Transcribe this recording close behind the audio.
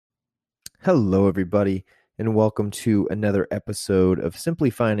Hello, everybody, and welcome to another episode of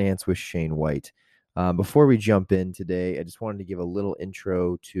Simply Finance with Shane White. Before we jump in today, I just wanted to give a little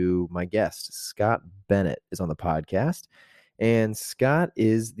intro to my guest. Scott Bennett is on the podcast, and Scott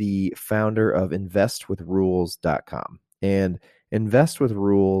is the founder of InvestWithRules.com. And Invest with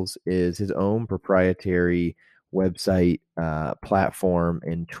Rules is his own proprietary website, platform,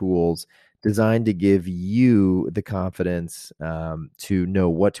 and tools designed to give you the confidence to know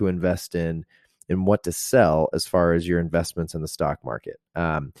what to invest in and what to sell as far as your investments in the stock market.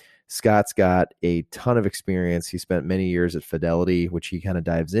 Scott's got a ton of experience. He spent many years at Fidelity, which he kind of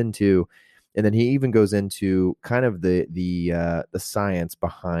dives into, and then he even goes into kind of the science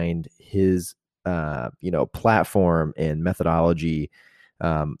behind his platform and methodology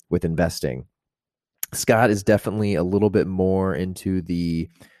with investing. Scott is definitely a little bit more into the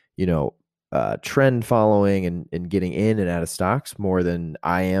trend following and getting in and out of stocks more than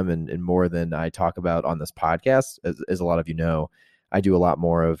I am and more than I talk about on this podcast. As a lot of you know, I do a lot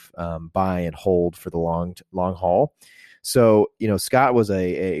more of buy and hold for the long haul. So, Scott was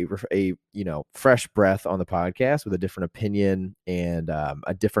a fresh breath on the podcast with a different opinion and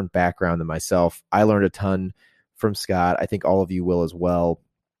a different background than myself. I learned a ton from Scott. I think all of you will as well.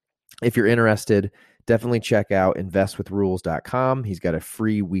 If you're interested, definitely check out investwithrules.com. He's got a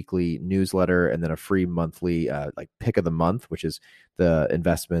free weekly newsletter and then a free monthly pick of the month, which is the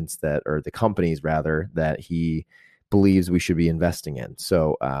investments or the companies rather that he believes we should be investing in.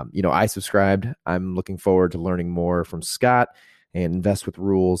 So, I subscribed. I'm looking forward to learning more from Scott and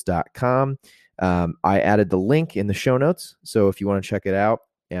investwithrules.com. I added the link in the show notes. So if you want to check it out,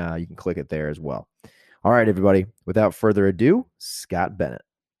 you can click it there as well. All right, everybody, without further ado, Scott Bennett.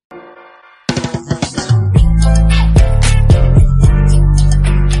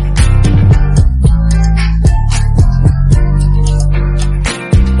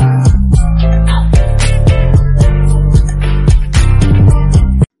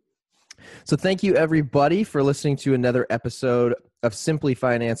 So thank you, everybody, for listening to another episode of Simply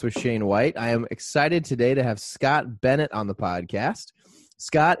Finance with Shane White. I am excited today to have Scott Bennett on the podcast.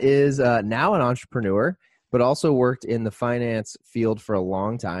 Scott is now an entrepreneur, but also worked in the finance field for a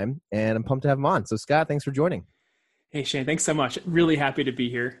long time, and I'm pumped to have him on. So, Scott, thanks for joining. Hey, Shane, thanks so much. Really happy to be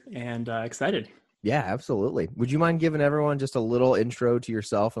here and excited. Yeah, absolutely. Would you mind giving everyone just a little intro to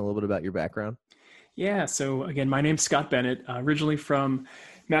yourself and a little bit about your background? Yeah, so again, my name's Scott Bennett, originally from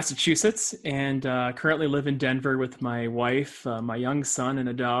Massachusetts, and currently live in Denver with my wife, my young son, and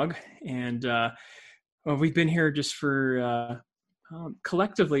a dog. And we've been here just for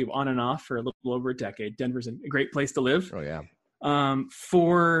collectively on and off for a little over a decade. Denver's a great place to live. Oh, yeah.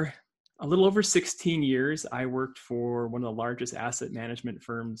 For a little over 16 years, I worked for one of the largest asset management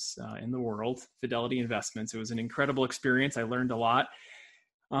firms in the world, Fidelity Investments. It was an incredible experience. I learned a lot.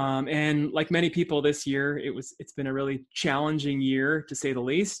 And like many people this year, it's been a really challenging year, to say the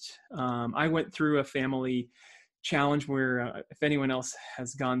least. I went through a family challenge where if anyone else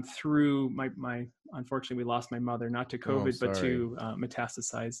has gone through my unfortunately, we lost my mother, not to COVID, but to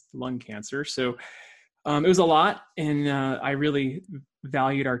metastasized lung cancer. So it was a lot, and I really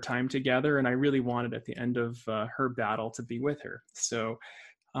valued our time together, and I really wanted at the end of her battle to be with her. So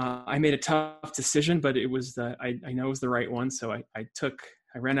I made a tough decision, but it was I know it was the right one. So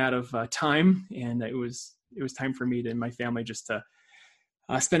I ran out of time, and it was time for me and my family just to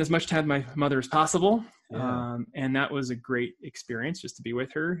spend as much time with my mother as possible. Yeah. And that was a great experience just to be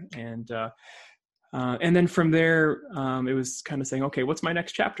with her. And then from there, it was kind of saying, okay, what's my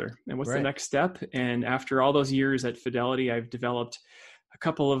next chapter and what's the next step? And after all those years at Fidelity, I've developed a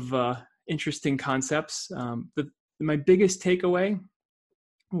couple of interesting concepts. My biggest takeaway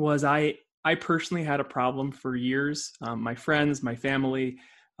was I personally had a problem for years. My friends, my family,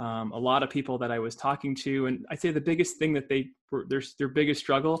 a lot of people that I was talking to, and I'd say the biggest thing that their biggest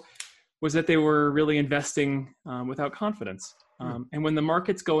struggle was that they were really investing without confidence. And when the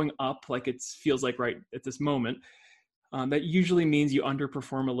market's going up, like it feels like right at this moment, that usually means you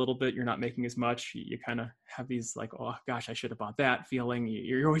underperform a little bit. You're not making as much. You kind of have these like, oh gosh, I should have bought that feeling.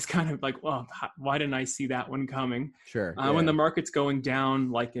 You're always kind of like, well, why didn't I see that one coming? Sure. When the market's going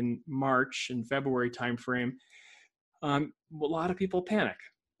down, like in March and February timeframe, a lot of people panic.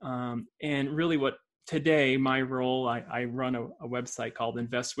 And really today, my role, I run a website called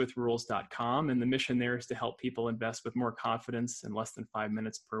investwithrules.com. And the mission there is to help people invest with more confidence in less than 5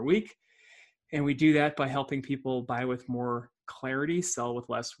 minutes per week. And we do that by helping people buy with more clarity, sell with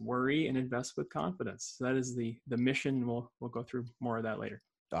less worry, and invest with confidence. So that is the mission. We'll go through more of that later.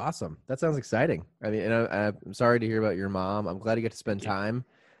 Awesome. That sounds exciting. I mean, and I'm sorry to hear about your mom. I'm glad you get to spend time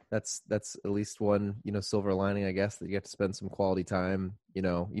That's at least one, silver lining, I guess, that you get to spend some quality time.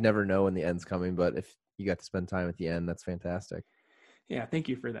 You never know when the end's coming, but if you got to spend time at the end, that's fantastic. Yeah, thank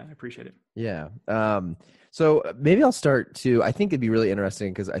you for that. I appreciate it. Yeah. So maybe I'll start to, I think it'd be really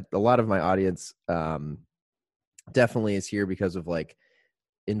interesting because a lot of my audience definitely is here because of like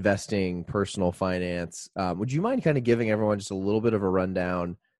investing, personal finance. Would you mind kind of giving everyone just a little bit of a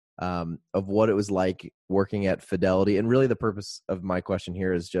rundown of what it was like working at Fidelity? And really the purpose of my question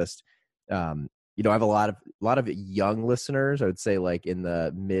here is just, I have a lot of young listeners, I would say like in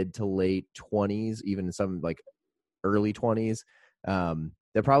the mid to late 20s, even some like early 20s,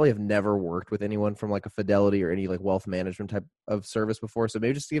 that probably have never worked with anyone from like a Fidelity or any like wealth management type of service before. So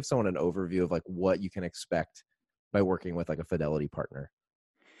maybe just to give someone an overview of like what you can expect by working with like a Fidelity partner.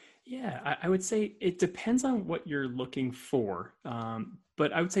 Yeah, I would say it depends on what you're looking for.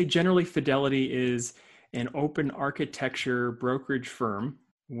 But I would say generally Fidelity is an open architecture brokerage firm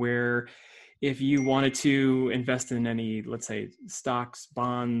where if you wanted to invest in any, let's say, stocks,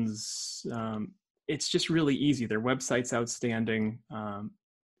 bonds, it's just really easy. Their website's outstanding.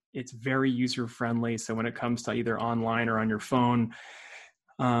 It's very user friendly. So when it comes to either online or on your phone,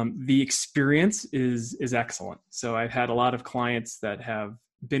 the experience is excellent. So I've had a lot of clients that have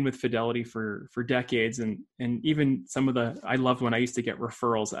been with Fidelity for decades, and even some of I loved when I used to get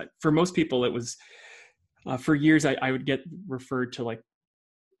referrals. For most people, it was for years I would get referred to, like,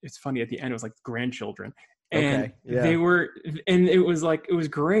 it's funny, at the end it was like grandchildren, and Okay. Yeah. it was like, it was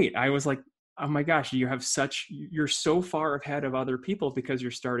great. I was like, oh my gosh, you're so far ahead of other people because you're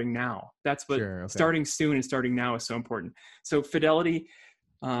starting now. That's what Sure. Okay. starting soon and starting now is so important. So Fidelity,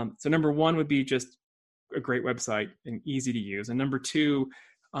 so number one would be just a great website and easy to use. And number two,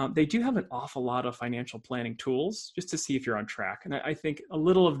 they do have an awful lot of financial planning tools just to see if you're on track. And I think a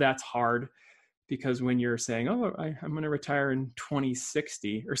little of that's hard because when you're saying, oh, I'm going to retire in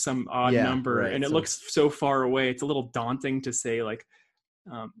 2060 or some odd Yeah. number, Right. and it So looks so far away, it's a little daunting to say, like,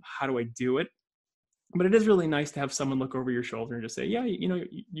 how do I do it? But it is really nice to have someone look over your shoulder and just say, yeah,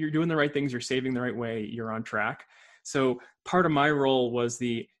 you're doing the right things, you're saving the right way, you're on track. So part of my role was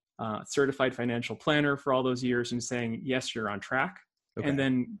the certified financial planner for all those years and saying, yes, you're on track. okay. And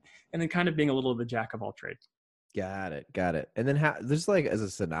then kind of being a little of the jack of all trades. Got it. Got it. And then just like as a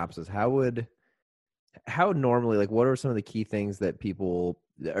synopsis, how normally, like, what are some of the key things that people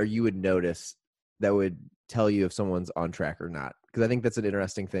or you would notice that would tell you if someone's on track or not? Because I think that's an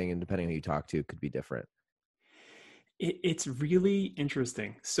interesting thing, and depending on who you talk to, it could be different. It's really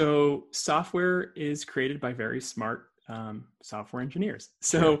interesting. So software is created by very smart software engineers.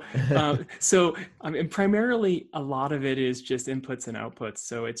 So, Sure. and primarily a lot of it is just inputs and outputs.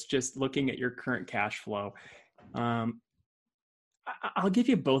 So it's just looking at your current cash flow. I'll give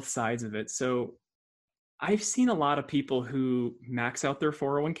you both sides of it. So I've seen a lot of people who max out their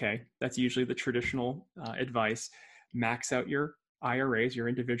 401k. That's usually the traditional advice. Max out your IRAs, your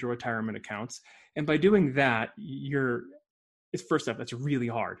individual retirement accounts. And by doing that, it's first off, that's really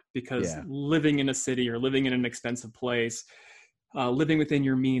hard because living in a city or living in an expensive place, living within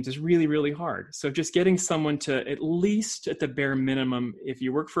your means is really, really hard. So just getting someone to, at least at the bare minimum, if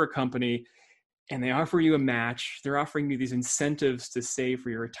you work for a company and they offer you a match, they're offering you these incentives to save for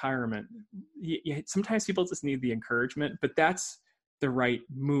your retirement. Sometimes people just need the encouragement, but that's the right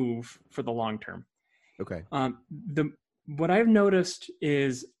move for the long term. Okay. What I've noticed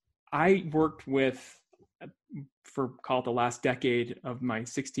is I worked with, for call it the last decade of my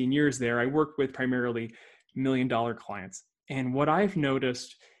 16 years there, I worked with primarily $1 million clients. And what I've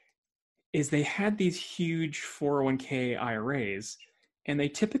noticed is they had these huge 401k IRAs, and they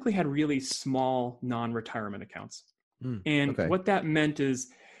typically had really small non-retirement accounts. And Okay. what that meant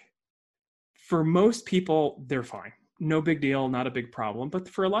is, for most people, they're fine. No big deal, not a big problem. But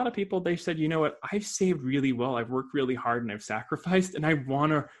for a lot of people, they said, you know what, I've saved really well, I've worked really hard, and I've sacrificed, and I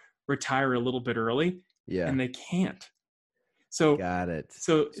want to retire a little bit early. Yeah. And they can't. So got it.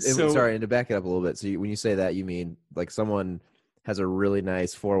 So Sorry, and to back it up a little bit. So when you say that, you mean like someone has a really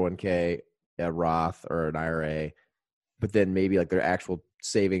nice 401k, a Roth or an IRA, but then maybe like their actual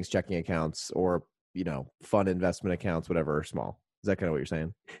savings checking accounts or, fund investment accounts, whatever, are small. Is that kind of what you're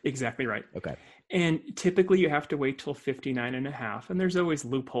saying? Exactly right. Okay. And typically you have to wait till 59 and a half. And there's always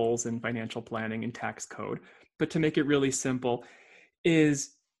loopholes in financial planning and tax code. But to make it really simple,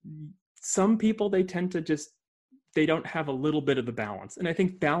 is some people, they tend to they don't have a little bit of the balance. And I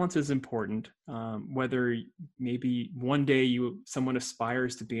think balance is important. Whether maybe one day someone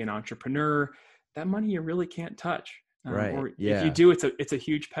aspires to be an entrepreneur, that money you really can't touch. Right. Or Yeah. if you do, it's a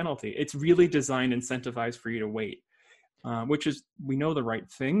huge penalty. It's really designed, incentivized for you to wait. which is, we know the right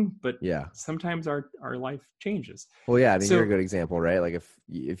thing, but Yeah. sometimes our life changes. Well, yeah, I mean, you're a So good example, right? Like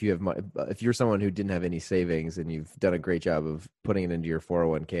if you have if you're someone who didn't have any savings and you've done a great job of putting it into your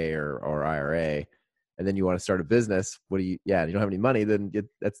 401k or IRA, and then you want to start a business, you don't have any money, then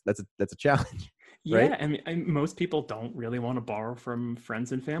that's a challenge, right? yeah, and most people don't really want to borrow from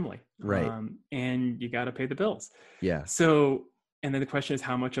friends and family, Right. and you got to pay the bills. Yeah. So, and then the question is,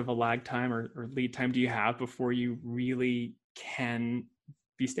 how much of a lag time or lead time do you have before you really can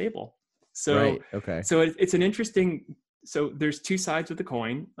be stable? So, Right. Okay. it's an interesting. So there's two sides of the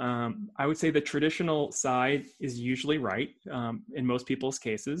coin. I would say the traditional side is usually right in most people's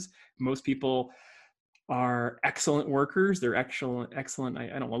cases. Most people are excellent workers. They're excellent.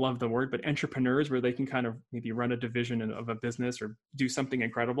 I don't love the word, but entrepreneurs, where they can kind of maybe run a division of a business or do something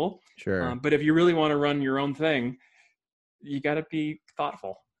incredible. Sure. But if you really want to run your own thing, you got to be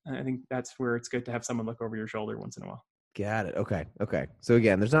thoughtful. And I think that's where it's good to have someone look over your shoulder once in a while. Got it. Okay. Okay. So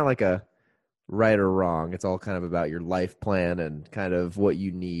again, there's not like a right or wrong. It's all kind of about your life plan and kind of what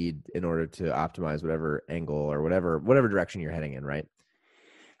you need in order to optimize whatever angle or whatever direction you're heading in, right?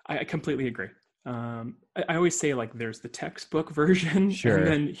 I completely agree. I always say, like, there's the textbook version, Sure. and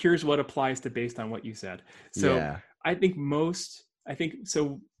then here's what applies to based on what you said. So Yeah. I think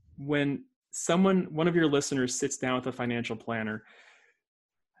so when one of your listeners sits down with a financial planner,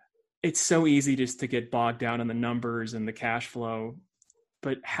 it's so easy just to get bogged down in the numbers and the cash flow.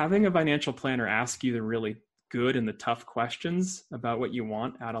 But having a financial planner ask you the really good and the tough questions about what you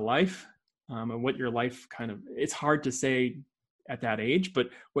want out of life, and what your life it's hard to say at that age, but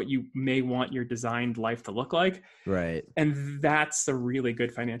what you may want your designed life to look like. Right. And that's a really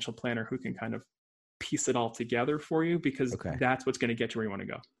good financial planner who can kind of piece it all together for you, because Okay. that's what's going to get you where you want to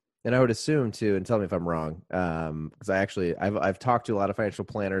go. And I would assume too, and tell me if I'm wrong, because I've talked to a lot of financial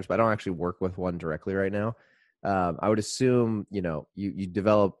planners, but I don't actually work with one directly right now. I would assume, you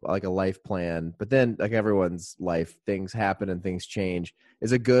develop like a life plan, but then like everyone's life, things happen and things change.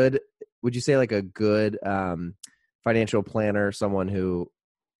 Would you say like a good financial planner, someone who,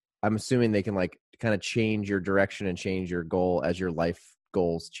 I'm assuming they can like kind of change your direction and change your goal as your life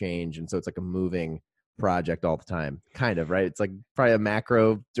goals change. And so it's like a moving project all the time, kind of, right? It's like probably a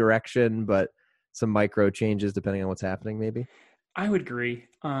macro direction, but some micro changes depending on what's happening, maybe. I would agree.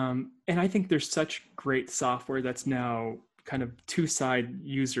 And I think there's such great software that's now kind of two-side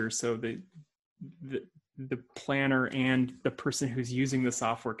users. So the planner and the person who's using the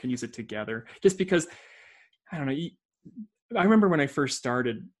software can use it together. Just because, I don't know, I remember when I first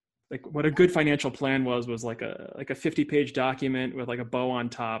started, like, what a good financial plan was like a 50-page document with like a bow on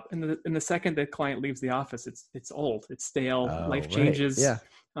top. And the second the client leaves the office, it's old, it's stale, life Right. changes. Yeah.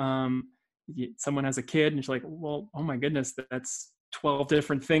 Someone has a kid and it's like, well, oh my goodness, that's 12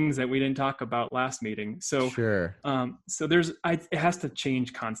 different things that we didn't talk about last meeting. So Sure. so it has to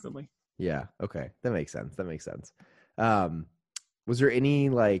change constantly. Yeah. Okay. That makes sense. Was there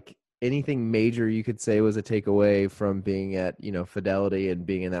anything major you could say was a takeaway from being at, Fidelity and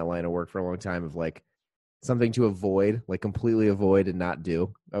being in that line of work for a long time, of like something to avoid, like completely avoid and not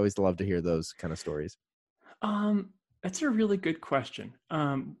do? I always love to hear those kind of stories. That's a really good question.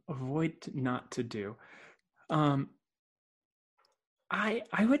 Avoid not to do. I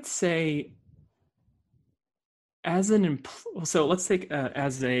would say, so let's take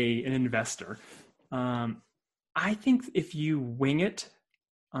as an investor. I think if you wing it,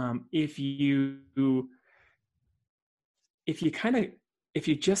 if you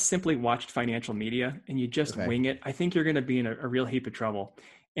just simply watched financial media and you just Okay. wing it, I think you're going to be in a real heap of trouble.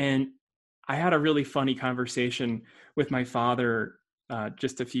 And I had a really funny conversation with my father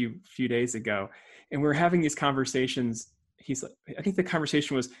just a few days ago, and we were having these conversations. I think the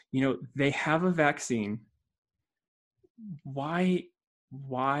conversation was, they have a vaccine. Why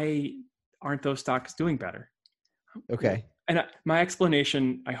aren't those stocks doing better? Okay. And my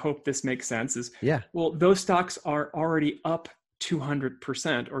explanation, I hope this makes sense, is, Yeah. well, those stocks are already up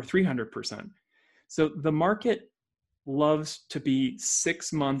 200% or 300%. So the market loves to be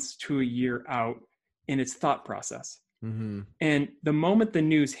 6 months to a year out in its thought process. Mm-hmm. And the moment the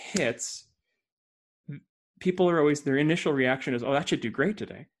news hits, people are always, their initial reaction is, oh, that should do great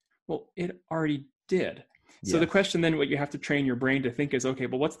today. Well, it already did. So the question then, what you have to train your brain to think is, okay,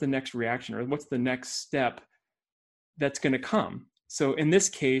 well, what's the next reaction, or what's the next step that's going to come? So in this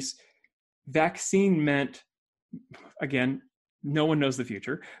case, vaccine meant, again, no one knows the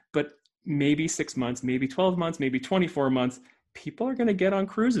future, but maybe 6 months, maybe 12 months, maybe 24 months, people are going to get on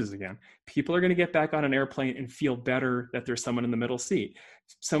cruises again. People are going to get back on an airplane and feel better that there's someone in the middle seat.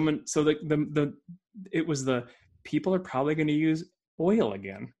 People are probably going to use oil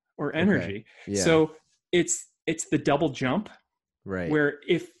again, or energy. Okay. Yeah. So it's it's the double jump Right. where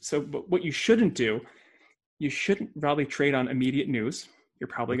but what you shouldn't do, you shouldn't probably trade on immediate news.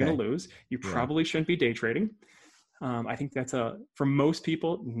 You're probably going Okay. to lose. You Yeah. probably shouldn't be day trading. I think that's for most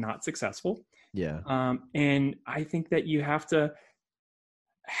people, not successful. Yeah. And I think that you have to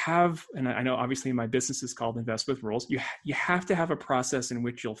have, and I know obviously my business is called Invest with Rules. You have to have a process in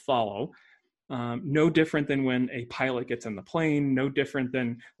which you'll follow. No different than when a pilot gets on the plane, no different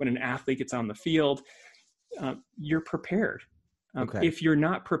than when an athlete gets on the field. You're prepared. Okay. If you're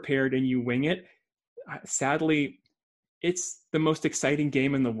not prepared and you wing it, sadly, it's the most exciting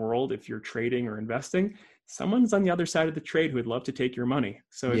game in the world if you're trading or investing. Someone's on the other side of the trade who would love to take your money.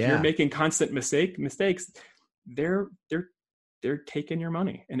 So if you're making constant mistakes, they're taking your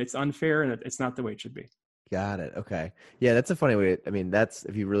money, and it's unfair, and it's not the way it should be. Got it. Okay. Yeah, that's a funny way. I mean, that's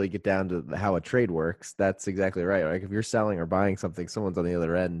if you really get down to how a trade works, that's exactly right. Like if you're selling or buying something, someone's on the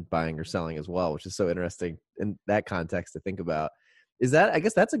other end buying or selling as well, which is so interesting in that context to think about. I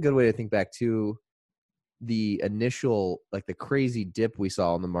guess that's a good way to think back to the initial, like the crazy dip we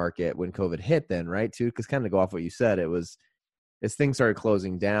saw in the market when COVID hit then, right? Too, because kind of go off what you said, it was as things started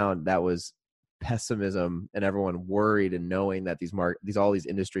closing down, that was pessimism and everyone worried and knowing that all these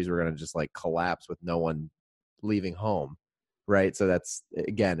industries were going to just like collapse with no one leaving home, right? So that's,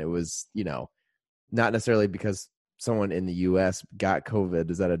 again, it was, not necessarily because someone in the US got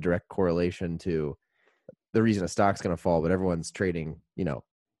COVID is that a direct correlation to the reason a stock's going to fall, but everyone's trading,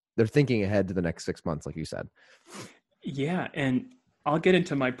 they're thinking ahead to the next 6 months, like you said. Yeah. And I'll get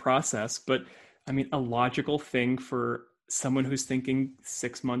into my process, but I mean, a logical thing for someone who's thinking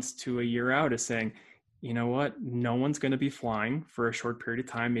 6 months to a year out is saying, you know what? No one's going to be flying for a short period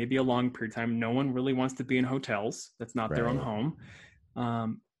of time, maybe a long period of time. No one really wants to be in hotels. That's not their own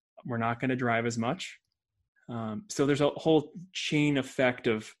home. We're not going to drive as much. So there's a whole chain effect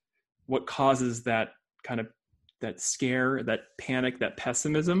of what causes that kind of that scare, that panic, that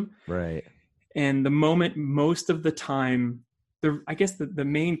pessimism. Right. And the moment, most of the time, I guess the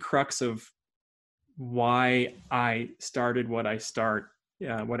main crux of why I started what I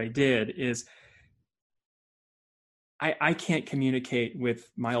did is I can't communicate with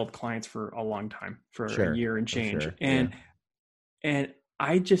my old clients for a long time, for a year and change. Sure. And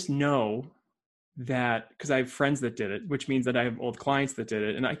I just know that because I have friends that did it, which means that I have old clients that did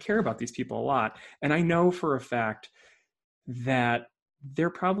it, and I care about these people a lot. And I know for a fact that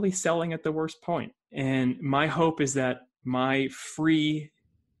they're probably selling at the worst point. And my hope is that my free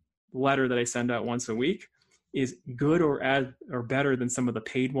letter that I send out once a week is good or better than some of the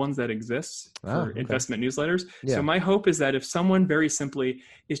paid ones that exist for investment newsletters. Yeah. So my hope is that if someone very simply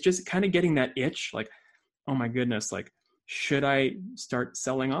is just kind of getting that itch, like, oh my goodness, like, should I start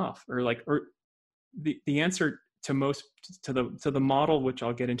selling off? Or the answer to the model, which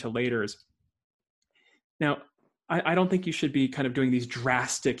I'll get into later, is now, I don't think you should be kind of doing these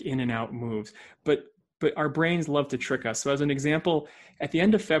drastic in and out moves, but our brains love to trick us. So as an example, at the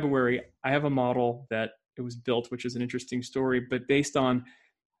end of February, I have a model that it was built, which is an interesting story, but it's a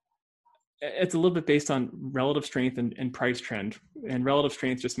little bit based on relative strength and price trend. And relative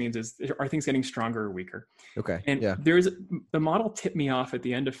strength just means are things getting stronger or weaker? Okay. And the model tipped me off at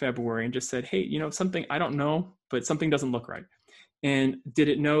the end of February and just said, hey, something, I don't know, but something doesn't look right. And did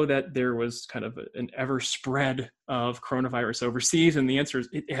it know that there was kind of an ever spread of coronavirus overseas? And the answer is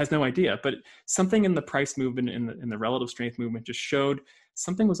it has no idea. But something in the price movement, in the relative strength movement, just showed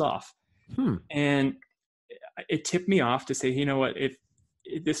something was off. And it tipped me off to say, you know what, if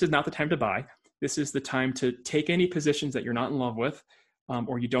this is not the time to buy. This is the time to take any positions that you're not in love with,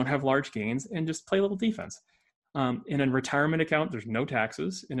 or you don't have large gains, and just play a little defense. In a retirement account, there's no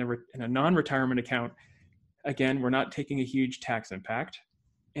taxes. In a non-retirement account, again, we're not taking a huge tax impact.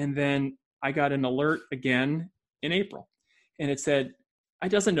 And then I got an alert again in April, and it said, it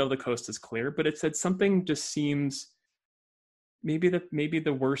doesn't know the coast is clear, but it said something just seems maybe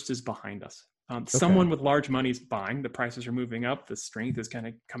the worst is behind us. Someone with large money is buying. The prices are moving up. The strength is kind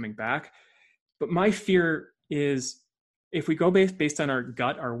of coming back. But my fear is if we go based on our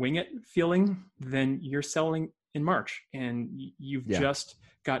gut, our wing it feeling, then you're selling in March and you've just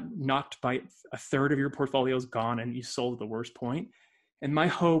got knocked by a third of your portfolio is gone and you sold at the worst point. And my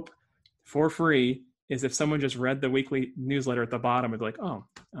hope for free is if someone just read the weekly newsletter at the bottom, would be like,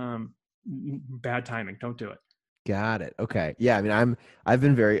 bad timing. Don't do it. Got it. Okay. Yeah. I mean, I've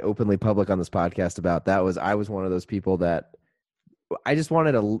been very openly public on this podcast about that. I was one of those people that I just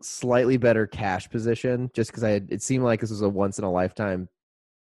wanted a slightly better cash position just because it seemed like this was a once in a lifetime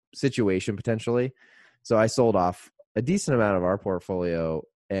situation potentially. So I sold off a decent amount of our portfolio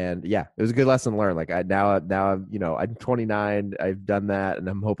And yeah, it was a good lesson learned. Like now I'm, I'm 29, I've done that, and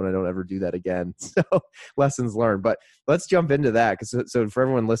I'm hoping I don't ever do that again. So lessons learned. But let's jump into that. So for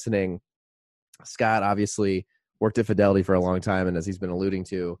everyone listening, Scott obviously worked at Fidelity for a long time, and as he's been alluding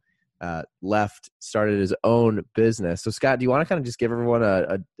to, left, started his own business. So Scott, do you want to kind of just give everyone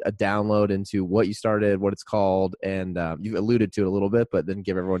a download into what you started, what it's called, and you alluded to it a little bit, but then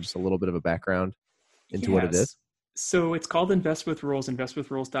give everyone just a little bit of a background into what it is? So it's called Invest with Rules,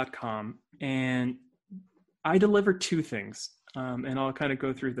 investwithrules.com. And I deliver two things, and I'll kind of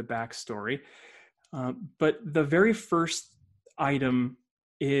go through the backstory. But the very first item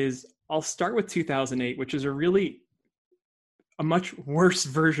is, I'll start with 2008, which is a much worse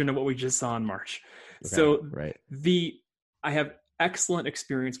version of what we just saw in March. Okay, so right. I have excellent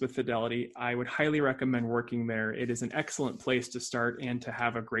experience with Fidelity. I would highly recommend working there. It is an excellent place to start and to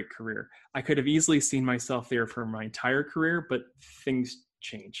have a great career. I could have easily seen myself there for my entire career, but things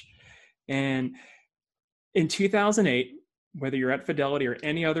change. And in 2008, whether you're at Fidelity or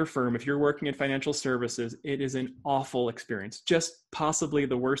any other firm, if you're working in financial services, it is an awful experience, just possibly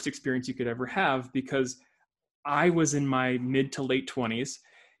the worst experience you could ever have, because I was in my mid to late 20s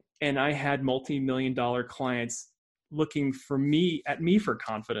and I had multi-million-dollar clients looking for me for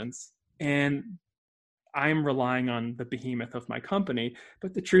confidence. And I'm relying on the behemoth of my company.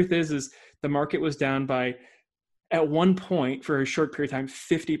 But the truth is the market was down by, at one point for a short period of time,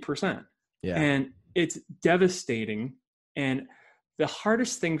 50%. Yeah. And it's devastating. And the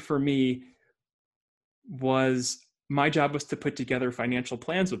hardest thing for me was, my job was to put together financial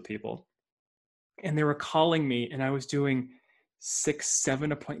plans with people. And they were calling me, and I was doing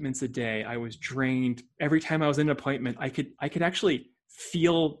 6-7 appointments a day. I was drained. Every time I was in an appointment, I could actually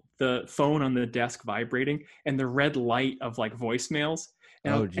feel the phone on the desk vibrating and the red light of like voicemails.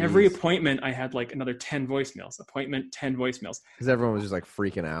 And every appointment I had like another 10 voicemails, 10 voicemails. Because everyone was just like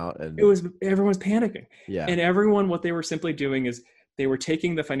freaking out, and everyone's panicking. Yeah. And what they were simply doing is they were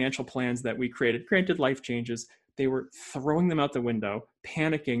taking the financial plans that we created, granted life changes, they were throwing them out the window,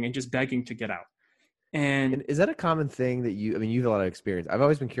 panicking and just begging to get out. And is that a common thing that you have a lot of experience? I've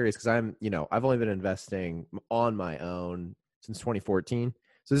always been curious because I've only been investing on my own since 2014.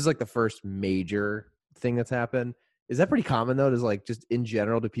 So this is like the first major thing that's happened. Is that pretty common though? Does like just in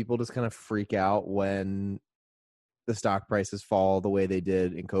general, do people just kind of freak out when the stock prices fall the way they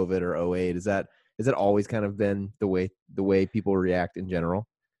did in COVID or 2008? Is that always kind of been the way people react in general?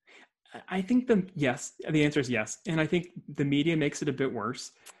 I think the answer is yes. And I think the media makes it a bit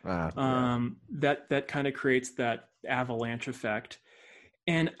worse. Yeah. That kind of creates that avalanche effect.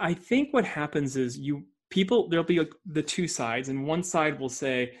 And I think what happens is there'll be the two sides, and one side will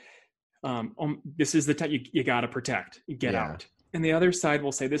say, this is the time you got to protect, get out. And the other side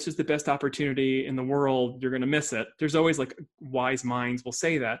will say, this is the best opportunity in the world, you're going to miss it. There's always like wise minds will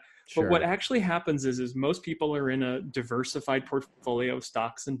say that. Sure. But what actually happens is most people are in a diversified portfolio of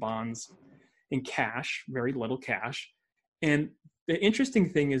stocks and bonds and cash, very little cash. And the interesting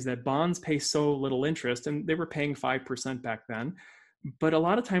thing is that bonds pay so little interest, and they were paying 5% back then. But a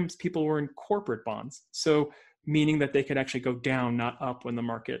lot of times people were in corporate bonds. So meaning that they could actually go down, not up when the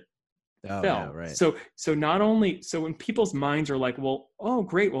market fell. Yeah, right. So when people's minds are like, well, oh,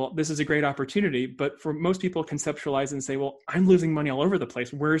 great. Well, this is a great opportunity. But for most people conceptualize and say, well, I'm losing money all over the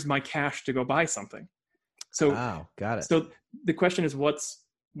place. Where's my cash to go buy something? So, got it. So the question is what's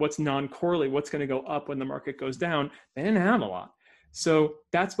non-correlate, what's going to go up when the market goes down? They didn't have a lot. So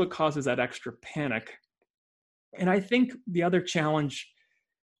that's what causes that extra panic. And I think the other challenge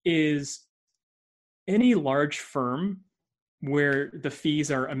is any large firm where the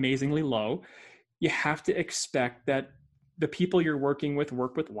fees are amazingly low, you have to expect that the people you're working with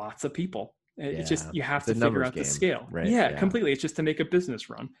work with lots of people. It's just, you have to figure out the scale. Right? Yeah, completely. It's just to make a business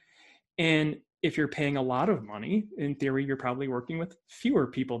run. And if you're paying a lot of money, in theory, you're probably working with fewer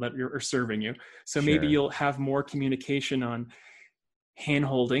people that are serving you. So maybe you'll have more communication on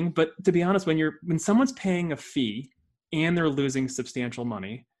hand-holding. But to be honest, when someone's paying a fee and they're losing substantial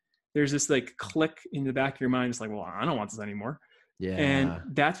money, there's this like click in the back of your mind. It's like, well, I don't want this anymore. Yeah. And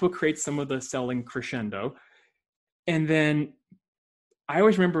that's what creates some of the selling crescendo. And then I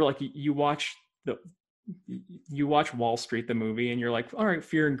always remember, like, you watch Wall Street, the movie, and you're like, all right,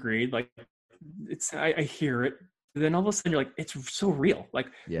 fear and greed. Like I hear it. But then all of a sudden you're like, it's so real. Like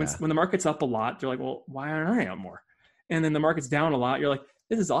when the market's up a lot, you're like, well, why aren't I up more? And then the market's down a lot. You're like,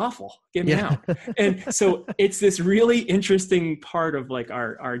 this is awful. Get me out. And so it's this really interesting part of like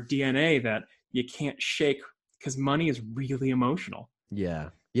our DNA that you can't shake, because money is really emotional. Yeah.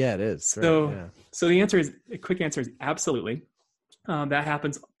 Yeah, it is. So the quick answer is absolutely. That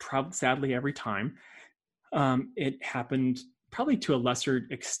happens sadly every time. It happened probably to a lesser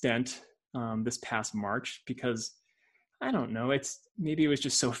extent this past March, because I don't know, maybe it was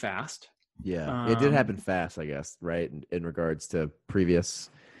just so fast. Yeah, it did happen fast, I guess, right? In regards to previous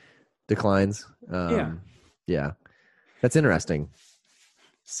declines. Yeah. Yeah, that's interesting.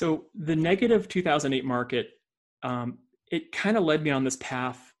 So the negative 2008 market, it kind of led me on this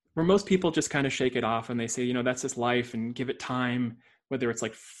path where most people just kind of shake it off and they say, that's just life and give it time, whether it's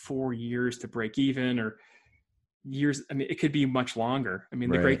like 4 years to break even or years. I mean, it could be much longer. I mean,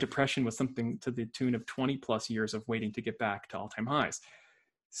 the Great Right. Depression was something to the tune of 20 plus years of waiting to get back to all-time highs.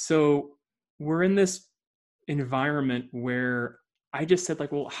 So we're in this environment where I just said,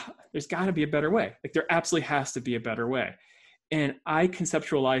 like, well, there's got to be a better way. Like, there absolutely has to be a better way. And I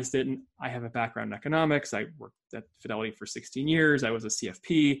conceptualized it, and I have a background in economics. I worked at Fidelity for 16 years. I was a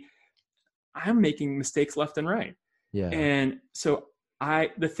CFP. I'm making mistakes left and right. Yeah. And so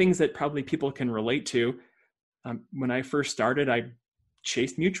the things that probably people can relate to, when I first started, I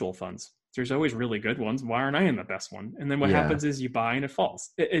chased mutual funds. There's always really good ones. Why aren't I in the best one? And then what happens is you buy and it falls.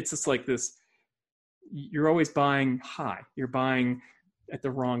 It's just like this. You're always buying high. You're buying at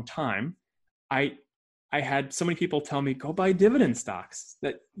the wrong time. I had so many people tell me, go buy dividend stocks.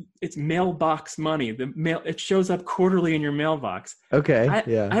 That it's mailbox money. It shows up quarterly in your mailbox. Okay.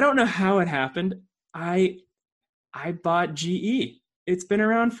 I don't know how it happened. I bought GE. It's been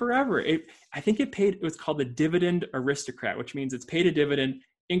around forever. I think it was called the Dividend Aristocrat, which means it's paid a dividend,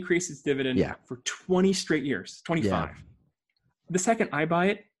 increased its dividend for 20 straight years, 25. Yeah. The second I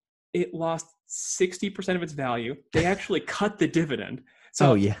buy it lost 60% of its value. They actually cut the dividend.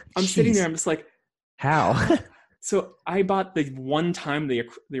 So I'm sitting there, I'm just like, how? So I bought the one time the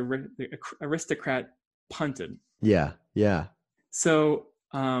Aristocrat punted. Yeah. Yeah. So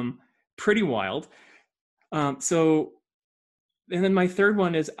pretty wild. So, and then my third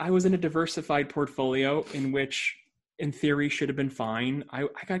one is I was in a diversified portfolio in which in theory should have been fine. I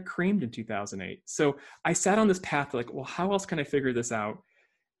got creamed in 2008. So I sat on this path like, well, how else can I figure this out?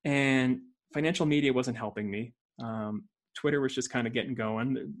 And financial media wasn't helping me. Twitter was just kind of getting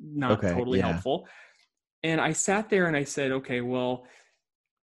going, not totally helpful. And I sat there and I said, okay, well,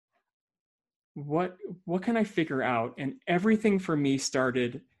 what can I figure out? And everything for me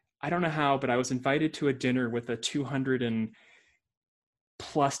started, I don't know how, but I was invited to a dinner with a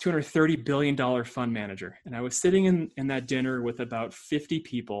 $230 billion fund manager. And I was sitting in that dinner with about 50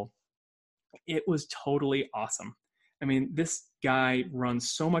 people. It was totally awesome. I mean, this guy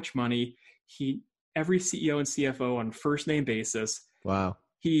runs so much money. Every CEO and CFO on first name basis. Wow.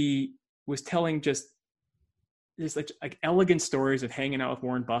 He was telling just like elegant stories of hanging out with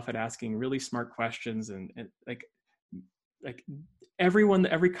Warren Buffett, asking really smart questions, and like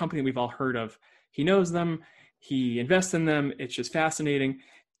every company we've all heard of, he knows them, he invests in them. It's just fascinating.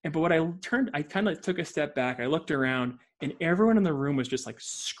 But what I kind of took a step back. I looked around, and everyone in the room was just like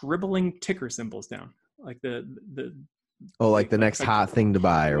scribbling ticker symbols down, like the next hot thing to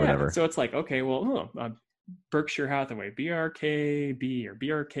buy or whatever. So it's like, okay, well, Berkshire Hathaway, BRKB or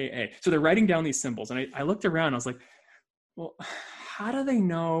BRKA. So they're writing down these symbols. And I looked around, I was like, well, how do they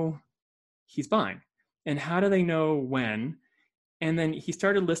know he's buying? And how do they know when? And then he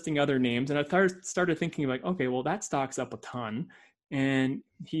started listing other names. And I started thinking like, okay, well, that stock's up a ton. And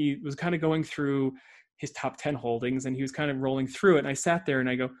he was kind of going through his top 10 holdings and he was kind of rolling through it. And I sat there and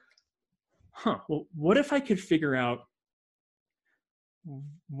I go, well, what if I could figure out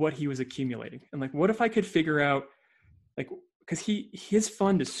what he was accumulating? And like, what if I could figure out, like, because his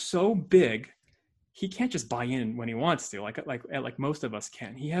fund is so big, he can't just buy in when he wants to, like most of us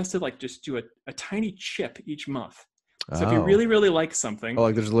can. He has to like just do a tiny chip each month. So if he really, really likes something,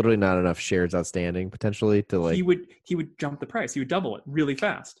 like there's literally not enough shares outstanding potentially to like, he would jump the price. He would double it really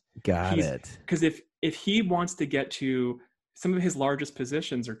fast. Got it. Because if he wants to get to some of his largest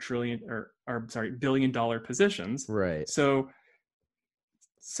positions are billion-dollar positions, right? So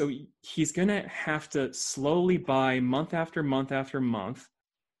he's going to have to slowly buy month after month after month.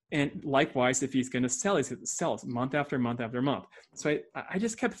 And likewise, if he's going to sell, he's going to sell month after month after month. So I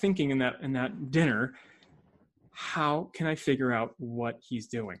just kept thinking in that dinner, how can I figure out what he's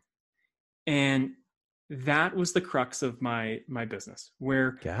doing? And that was the crux of my business.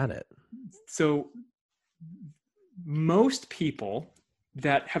 Got it. So most people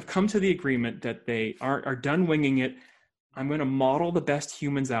that have come to the agreement that they are done winging it, I'm going to model the best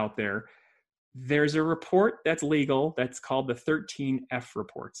humans out there. There's a report that's legal that's called the 13F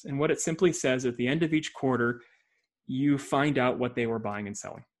reports. And what it simply says, at the end of each quarter, you find out what they were buying and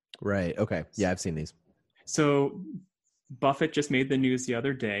selling. Right. Okay. Yeah, I've seen these. So Buffett just made the news the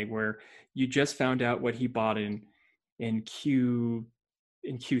other day where you just found out what he bought in Q3.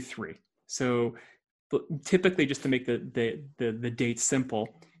 So but typically, just to make the date simple,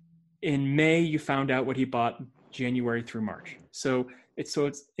 in May you found out what he bought January through March. So it's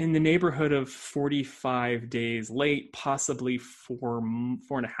in the neighborhood of 45 days late, possibly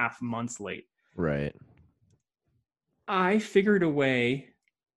 4.5 months late. Right. I figured a way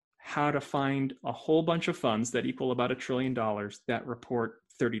how to find a whole bunch of funds that equal about $1 trillion that report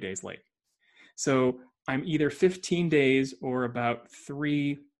 30 days late. So I'm either 15 days or about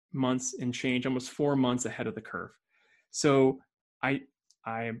 3 months and change, almost 4 months ahead of the curve. So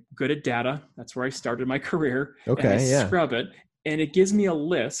I'm good at data. That's where I started my career. Okay, and I yeah. scrub it, and it gives me a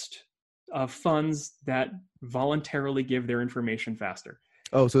list of funds that voluntarily give their information faster.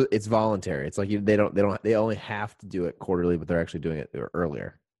 Oh, so it's voluntary. It's like they only have to do it quarterly, but they're actually doing it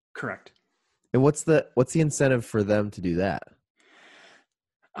earlier. Correct. And what's the incentive for them to do that?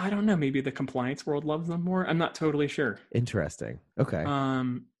 I don't know. Maybe the compliance world loves them more. I'm not totally sure. Interesting. Okay.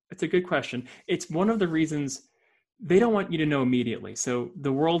 It's a good question. It's one of the reasons they don't want you to know immediately. So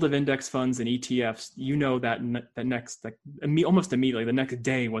the world of index funds and ETFs, you know that next, like almost immediately, the next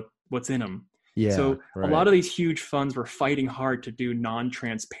day, what's in them. Yeah. So right. A lot of these huge funds were fighting hard to do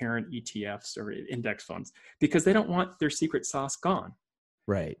non-transparent ETFs or index funds because they don't want their secret sauce gone.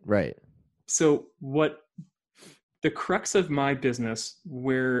 Right. Right. So what the crux of my business,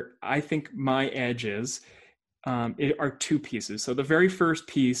 where I think my edge is, are two pieces. So the very first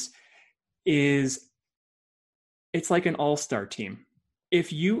piece is it's like an all-star team.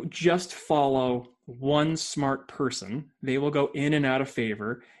 If you just follow one smart person, they will go in and out of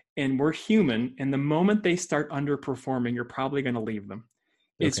favor. And we're human. And the moment they start underperforming, you're probably going to leave them.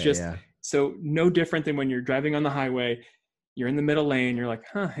 It's so no different than when you're driving on the highway. You're in the middle lane. You're like,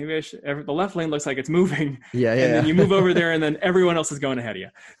 maybe the left lane looks like it's moving. Yeah. And then you move over there, and then everyone else is going ahead of you.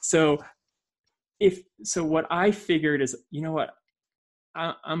 So what I figured is, you know what?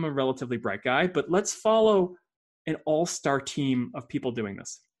 I'm a relatively bright guy, but let's follow an all-star team of people doing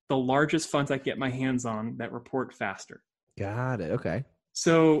this. The largest funds I get my hands on that report faster. Got it. Okay.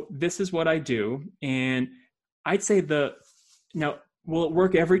 So this is what I do. And I'd say now, will it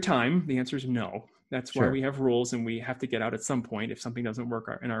work every time? The answer is no. That's why we have rules, and we have to get out at some point if something doesn't work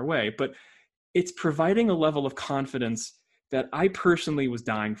in our way. But it's providing a level of confidence that I personally was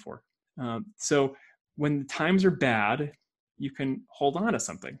dying for. So when times are bad, you can hold on to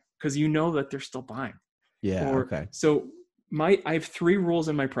something because you know that they're still buying. Yeah. Okay. So I have 3 rules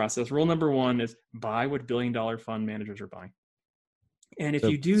in my process. Rule number 1 is buy what $1 billion fund managers are buying. And if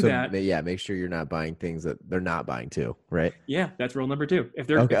you do that, make sure you're not buying things that they're not buying too, right? Yeah, that's rule number 2. If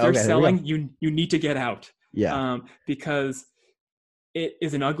they're selling, you need to get out. Yeah. Because it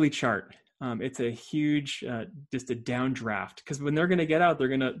is an ugly chart. It's a huge, just a downdraft. Because when they're going to get out,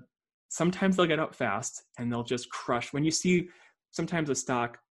 sometimes they'll get out fast and they'll just crush. When you see sometimes a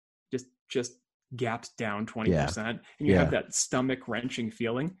stock just gaps down 20% and you have that stomach wrenching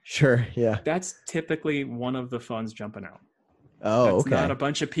feeling. Sure. Yeah. That's typically one of the funds jumping out. Oh, That's not a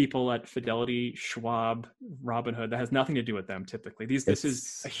bunch of people at Fidelity, Schwab, Robinhood. That has nothing to do with them typically. This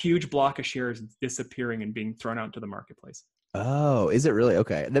is a huge block of shares disappearing and being thrown out into the marketplace. Oh, is it really?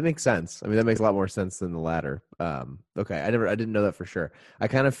 Okay. That makes sense. I mean, that makes a lot more sense than the latter. Okay. I didn't know that for sure. I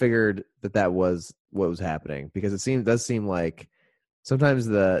kind of figured that was what was happening because it does seem like sometimes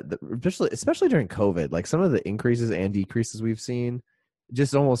especially during COVID, like some of the increases and decreases we've seen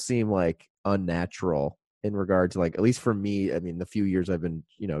just almost seem like unnatural in regard to, like, at least for me, I mean, the few years I've been,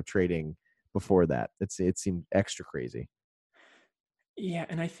 trading before that, it seemed extra crazy. Yeah.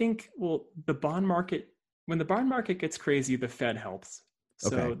 And I think, when the bond market gets crazy, the Fed helps.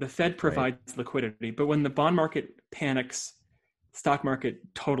 So the Fed provides liquidity, but when the bond market panics, stock market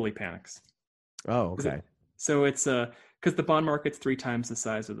totally panics. Oh, okay. So it's because the bond market's 3 times the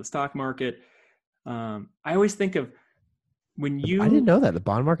size of the stock market. I always think of I didn't know that the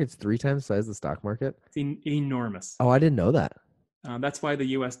bond market's 3 times the size of the stock market. It's enormous. Oh, I didn't know that. That's why the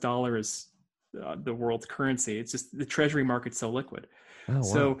U.S. dollar is the world's currency. It's just the treasury market's so liquid. Oh,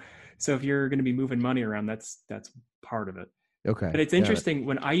 wow. So if you're going to be moving money around, that's part of it. Okay. But it's interesting.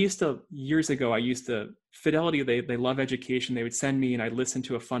 When years ago, Fidelity, they love education. They would send me and I'd listen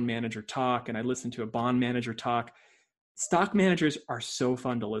to a fund manager talk and I'd listen to a bond manager talk. Stock managers are so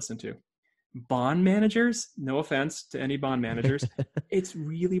fun to listen to. Bond managers, no offense to any bond managers, it's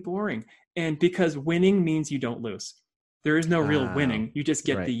really boring. And because winning means you don't lose. There is no real winning. You just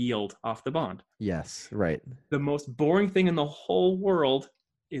get the yield off the bond. Yes, right. The most boring thing in the whole world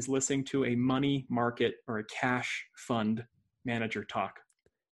is listening to a money market or a cash fund manager talk.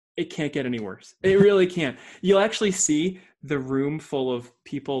 It can't get any worse. It really can't. You'll actually see the room full of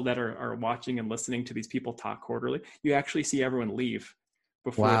people that are watching and listening to these people talk quarterly. You actually see everyone leave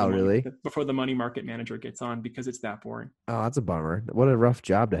Wow, really? before the money market manager gets on, because it's that boring. Oh, that's a bummer. What a rough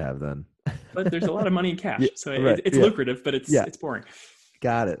job to have then. But there's a lot of money in Yeah, cash, so right. it's Yeah. lucrative, but Yeah. it's boring.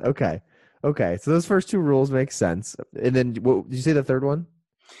 Got it. Okay. Okay. So those first two rules make sense. And then what did you say the third one?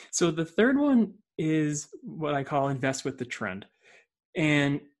 So the third one is what I call invest with the trend.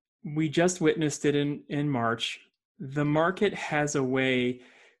 And we just witnessed it in March. The market has a way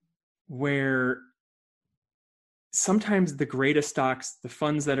where sometimes the greatest stocks, the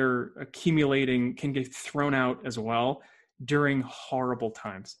funds that are accumulating, can get thrown out as well during horrible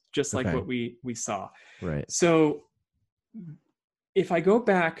times, just like Okay. what we saw. Right. So if I go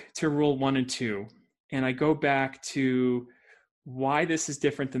back to rule 1 and 2, and I go back to why this is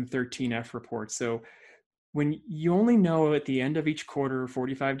different than 13F reports. So when you only know at the end of each quarter,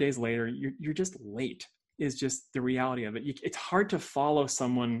 45 days later, you're just late, is just the reality of it. It's hard to follow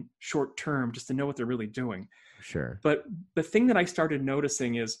someone short term just to know what they're really doing. Sure. But the thing that I started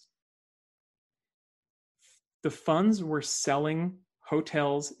noticing is the funds were selling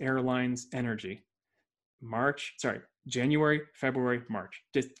hotels, airlines, energy. January, February, March,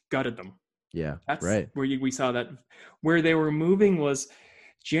 just gutted them. Yeah. That's right. where we saw that. Where they were moving was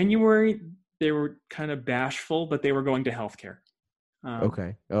January, they were kind of bashful, but they were going to healthcare.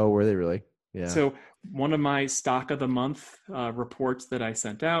 Okay. Oh, were they really? Yeah. So one of my stock of the month reports that I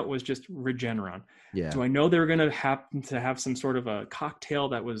sent out was just Regeneron. Yeah. Do I know they were going to happen to have some sort of a cocktail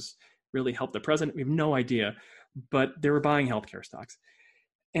that was really help the president? We have no idea, but they were buying healthcare stocks.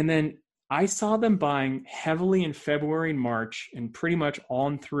 And then I saw them buying heavily in February and March, and pretty much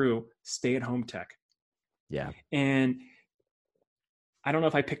on through stay-at-home tech. Yeah. And I don't know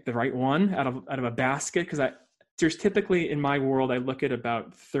if I picked the right one out of a basket, because there's typically, in my world, I look at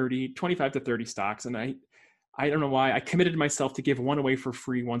about 25 to 30 stocks, and I don't know why I committed myself to give one away for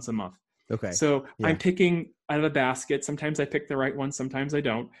free once a month. Okay. So Yeah. I'm picking out of a basket. Sometimes I pick the right one, sometimes I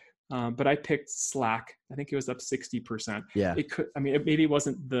don't. But I picked Slack. I think it was up 60%. Yeah. Maybe it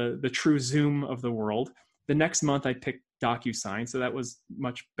wasn't the true Zoom of the world. The next month I picked DocuSign, so that was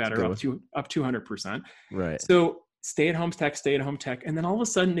much better, up 200%. Right. So stay at home tech, and then all of a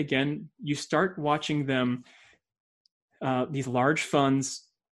sudden, again, you start watching them. These large funds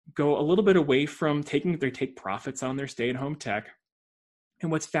go a little bit away from take profits on their stay at home tech.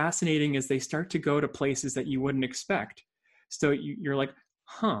 And what's fascinating is they start to go to places that you wouldn't expect. So you're like,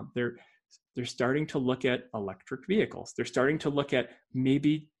 they're starting to look at electric vehicles. They're starting to look at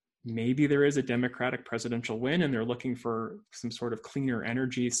maybe there is a Democratic presidential win and they're looking for some sort of cleaner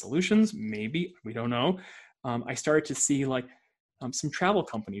energy solutions. Maybe, we don't know. I started to see some travel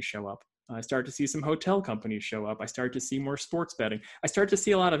companies show up. I started to see some hotel companies show up. I started to see more sports betting. I started to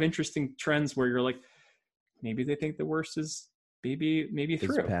see a lot of interesting trends where you're like, maybe they think the worst is maybe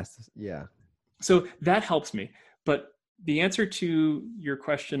through. Yeah. So that helps me. But the answer to your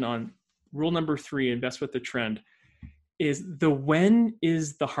question on rule number 3, invest with the trend, is the when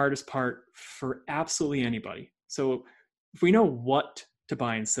is the hardest part for absolutely anybody. So if we know what to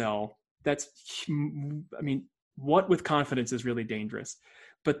buy and sell, what with confidence is really dangerous.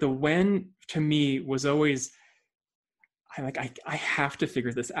 But the when, to me, was always, I have to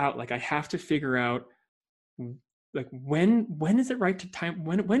figure this out. I have to figure out, when is it right to time?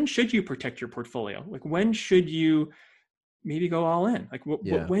 When should you protect your portfolio? When should you maybe go all in?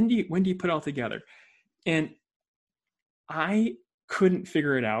 When do you put it all together? And I couldn't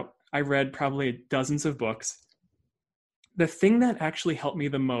figure it out. I read probably dozens of books. The thing that actually helped me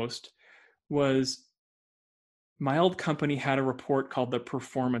the most was my old company had a report called the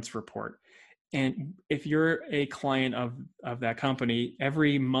Performance Report. And if you're a client of that company,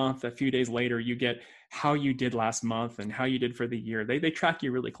 every month, a few days later, you get how you did last month and how you did for the year. They track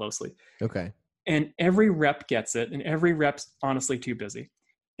you really closely. Okay. And every rep gets it, and every rep's honestly too busy.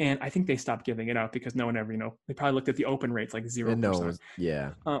 And I think they stopped giving it out because no one ever, they probably looked at the open rates, like 0%.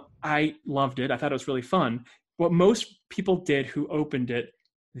 Yeah. I loved it. I thought it was really fun. What most people did who opened it,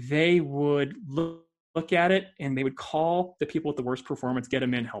 they would look at it and they would call the people with the worst performance, get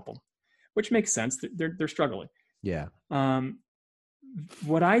them in, help them, which makes sense. They're struggling. Yeah.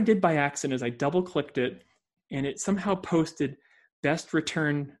 What I did by accident is I double clicked it and it somehow posted best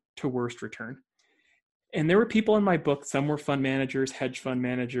return to worst return. And there were people in my book, some were fund managers, hedge fund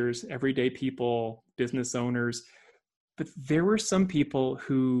managers, everyday people, business owners, but there were some people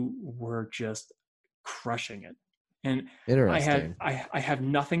who were just crushing it. And Interesting. I have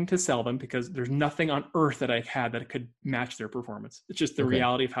nothing to sell them because there's nothing on earth that I had that could match their performance. It's just the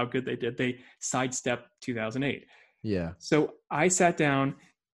reality of how good they did. They sidestepped 2008. Yeah. So I sat down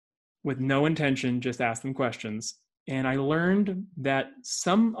with no intention, just asked them questions. And I learned that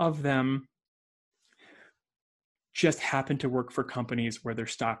some of them just happened to work for companies where their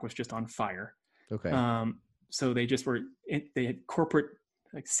stock was just on fire. Okay. So they just were, they had corporate,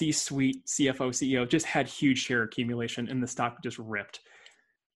 like C-suite, CFO, CEO, just had huge share accumulation and the stock just ripped.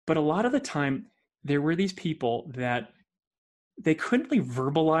 But a lot of the time, there were these people that they couldn't really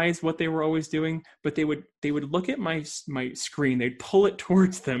verbalize what they were always doing, but they would look at my screen, they'd pull it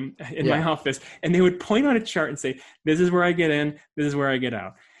towards them in my office, and they would point on a chart and say, "This is where I get in, this is where I get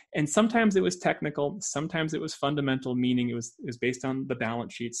out." And sometimes it was technical, sometimes it was fundamental, meaning it was based on the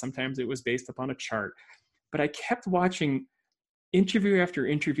balance sheet, sometimes it was based upon a chart. But I kept watching interview after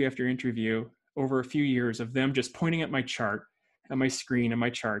interview after interview over a few years of them just pointing at my chart, at my screen, and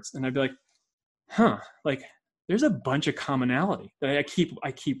my charts, and I'd be like, "Huh, like." There's a bunch of commonality that I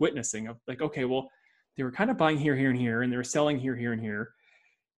keep witnessing of like, okay, well, they were kind of buying here, here, and here, and they were selling here, here, and here.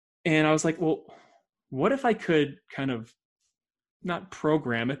 And I was like, well, what if I could kind of not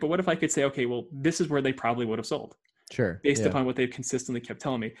program it, but what if I could say, okay, well, this is where they probably would have sold. Sure. Based upon what they've consistently kept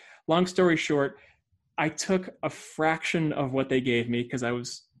telling me. Long story short, I took a fraction of what they gave me because I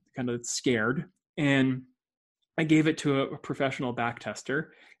was kind of scared, and I gave it to a professional back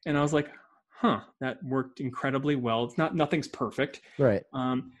tester, and I was like, that worked incredibly well. It's nothing's perfect. Right.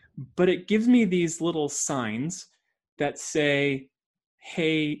 But it gives me these little signs that say,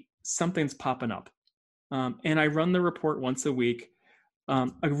 hey, something's popping up. And I run the report once a week. A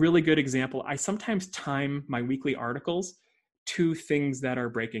really good example, I sometimes time my weekly articles to things that are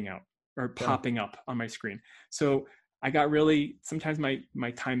breaking out or popping up on my screen. So I got sometimes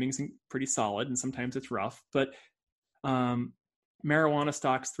my timing's pretty solid and sometimes it's rough, but marijuana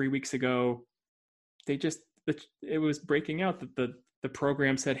stocks 3 weeks ago, it was breaking out that the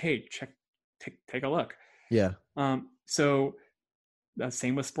program said, hey, take a look. Yeah. So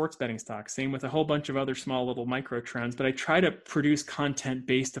same with sports betting stocks, same with a whole bunch of other small little micro trends, but I try to produce content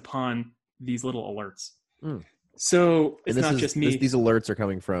based upon these little alerts. So it's not just me. These alerts are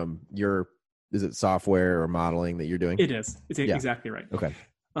coming from is it software or modeling that you're doing? It is. It's exactly right. Okay.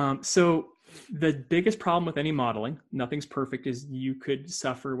 So the biggest problem with any modeling, nothing's perfect, is you could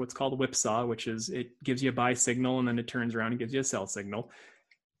suffer what's called whipsaw, which is it gives you a buy signal and then it turns around and gives you a sell signal.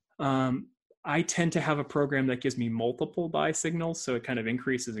 I tend to have a program that gives me multiple buy signals, so it kind of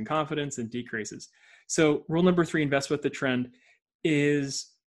increases in confidence and decreases. So rule number 3, invest with the trend,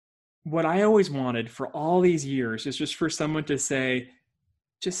 is what I always wanted for all these years is just for someone to say,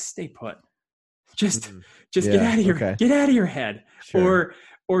 just stay put. Just get out of your head. Sure.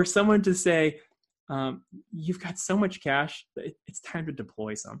 Or someone to say, you've got so much cash, it's time to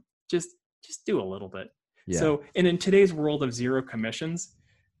deploy some. Just do a little bit. Yeah. So, and in today's world of zero commissions,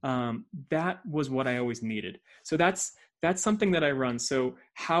 that was what I always needed. So that's something that I run. So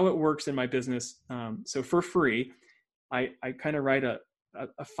how it works in my business. So for free, I kind of write a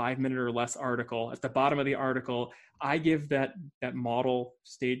 5-minute or less article. At the bottom of the article, I give that model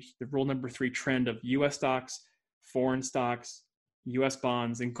stage, the rule number 3 trend of US stocks, foreign stocks, US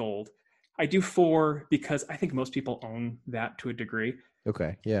bonds, and gold. I do 4 because I think most people own that to a degree.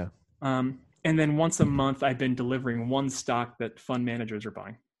 Okay. Yeah. And then once a month, I've been delivering one stock that fund managers are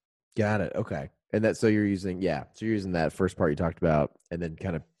buying. Got it. Okay. And so you're using that first part you talked about, and then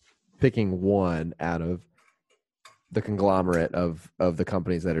kind of picking one out of the conglomerate of the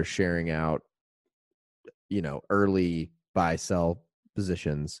companies that are sharing out, early buy sell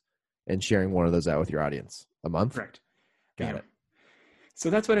positions, and sharing one of those out with your audience a month. Correct. Got it. So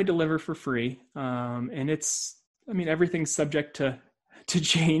that's what I deliver for free. And everything's subject to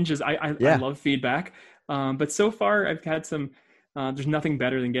change, as I love feedback. But so far I've had some, there's nothing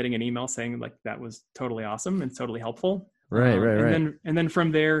better than getting an email saying like, that was totally awesome and totally helpful. Right. And then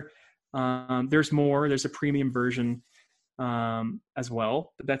from there, there's more, there's a premium version as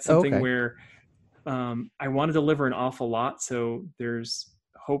well. But that's something where I want to deliver an awful lot. So there's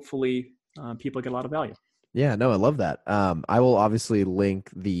hopefully people get a lot of value. Yeah, no, I love that. I will obviously link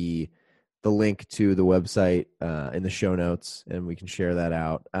the link to the website in the show notes, and we can share that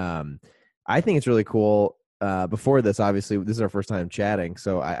out. I think it's really cool. Before this, obviously, this is our first time chatting,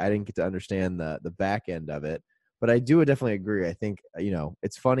 so I didn't get to understand the back end of it. But I do definitely agree. I think,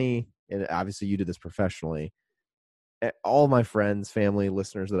 it's funny, and obviously you do this professionally. All my friends, family,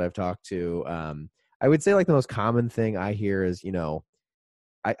 listeners that I've talked to, I would say like the most common thing I hear is,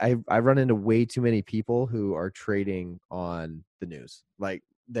 I run into way too many people who are trading on the news. Like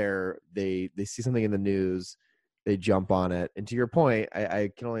they see something in the news, they jump on it. And to your point,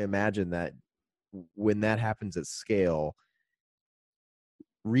 I can only imagine that when that happens at scale,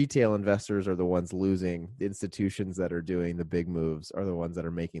 retail investors are the ones losing. The institutions that are doing the big moves are the ones that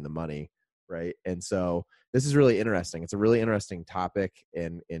are making the money, right? And so this is really interesting. It's a really interesting topic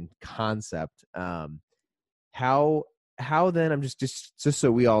and concept. how then, I'm just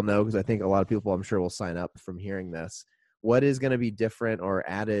so we all know, because I think a lot of people I'm sure will sign up from hearing this, what is going to be different or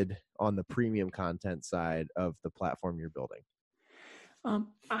added on the premium content side of the platform you're building?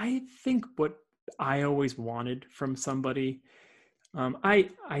 I think what I always wanted from somebody,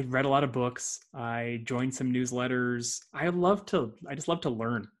 I read a lot of books. I joined some newsletters. I just love to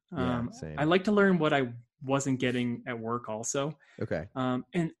learn. Yeah, I same. like to learn what I wasn't getting at work also. Okay.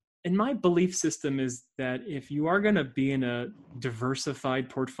 And my belief system is that if you are going to be in a diversified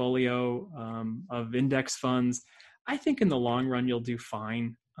portfolio of index funds, I think in the long run you'll do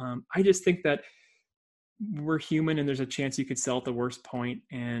fine. I just think that we're human and there's a chance you could sell at the worst point.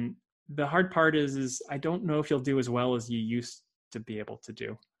 And the hard part is I don't know if you'll do as well as you used to be able to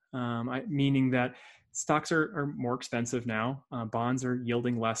do. Meaning that stocks are more expensive now, bonds are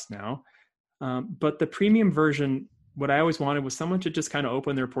yielding less now. But the premium version, what I always wanted was someone to just kind of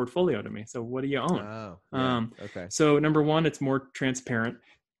open their portfolio to me. So what do you own? Oh, yeah. Okay. So number one, it's more transparent.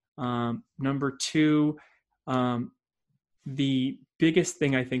 Number two, the biggest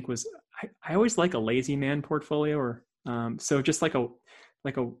thing I think was I always like a lazy man portfolio, or so just like a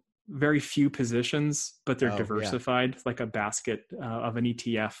very few positions, but they're diversified, like a basket of an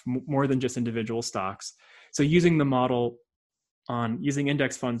ETF, more than just individual stocks. So using the model using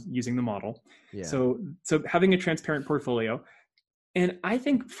index funds, using the model. Yeah. So having a transparent portfolio. And I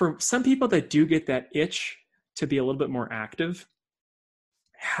think for some people that do get that itch to be a little bit more active,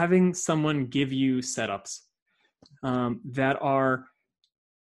 having someone give you setups that are,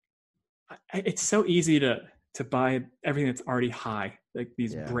 it's so easy to buy everything that's already high, like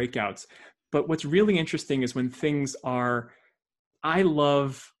these breakouts. But what's really interesting is when things are, I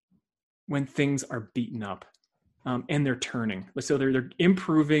love when things are beaten up and they're turning. So they're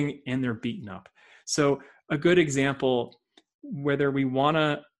improving and they're beaten up. So a good example, whether we want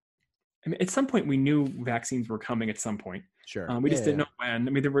to, I mean, at some point we knew vaccines were coming at some point. Sure. We just didn't know when.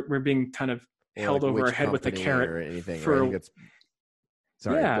 I mean, we're being kind of held over our head with a carrot or anything. For, right?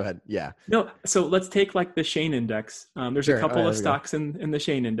 Sorry, go ahead. Yeah. No, so let's take like the Shane Index. There's a couple of stocks in the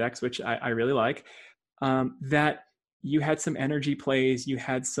Shane Index, which I really like, that you had some energy plays. You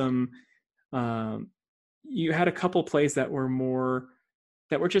had some, you had a couple plays that were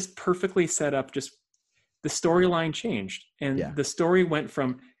just perfectly set up. Just the storyline changed. And the story went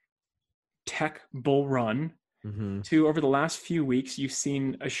from tech bull run to, over the last few weeks, you've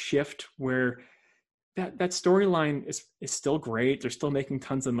seen a shift where that storyline is still great. They're still making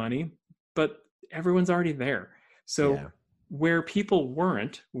tons of money, but everyone's already there. So where people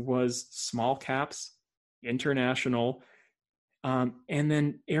weren't was small caps, international, and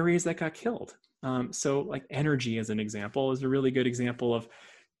then areas that got killed. So like energy, as an example, is a really good example of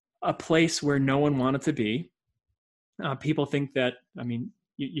a place where no one wanted to be. People think that, I mean,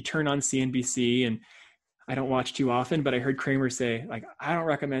 you turn on CNBC, and I don't watch too often, but I heard Kramer say, like, I don't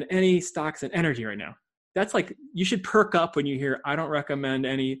recommend any stocks in energy right now. That's like, you should perk up when you hear, I don't recommend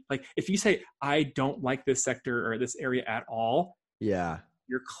any, like, if you say, I don't like this sector or this area at all. Yeah.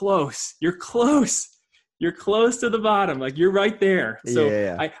 You're close. You're close to the bottom. Like, you're right there.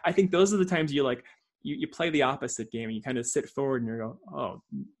 So I think those are the times you like, you play the opposite game, and you kind of sit forward and you go, oh,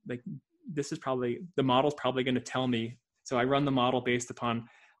 like, this is probably, the model's probably going to tell me. So I run the model based upon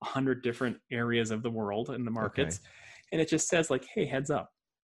 100 different areas of the world and the markets. And it just says, like, hey, heads up.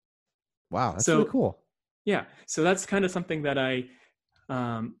 Wow. That's really cool. Yeah. So that's kind of something that I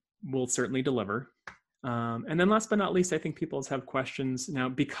will certainly deliver. And then last but not least, I think people have questions now,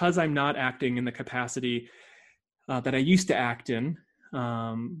 because I'm not acting in the capacity that I used to act in,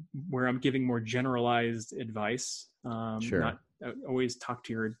 where I'm giving more generalized advice. Not always talk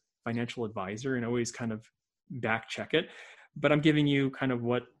to your financial advisor and always kind of back check it, but I'm giving you kind of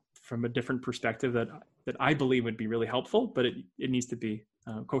what, from a different perspective that I believe would be really helpful, but it needs to be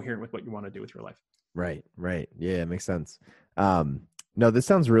coherent with what you want to do with your life. Right. Yeah, it makes sense. No, this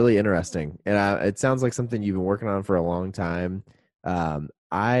sounds really interesting, and it sounds like something you've been working on for a long time.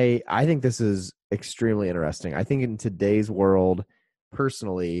 I think this is extremely interesting. I think in today's world,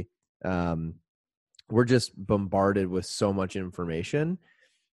 personally, we're just bombarded with so much information.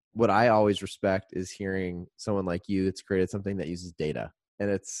 What I always respect is hearing someone like you that's created something that uses data.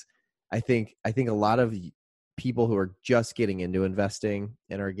 And I think a lot of people who are just getting into investing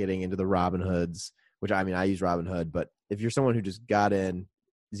and are getting into the Robinhoods, which, I mean, I use Robinhood, but if you're someone who just got in,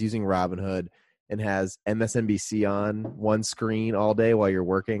 is using Robinhood and has MSNBC on one screen all day while you're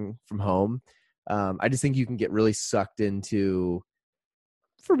working from home, I just think you can get really sucked into,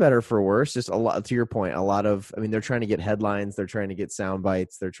 for better or for worse, just a lot, to your point, a lot of, I mean, they're trying to get headlines, they're trying to get sound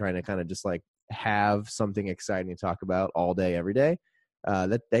bites, they're trying to kind of just like have something exciting to talk about all day, every day.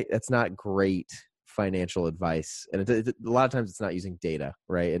 That's not great financial advice, and a lot of times it's not using data,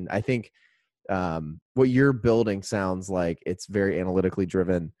 right? And I think what you're building sounds like it's very analytically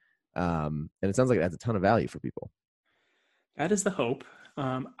driven, and it sounds like it has a ton of value for people. That is the hope.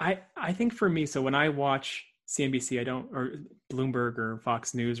 I think for me, so when I watch CNBC, or Bloomberg or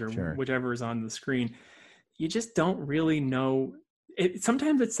Fox News or Sure. whichever is on the screen, you just don't really know.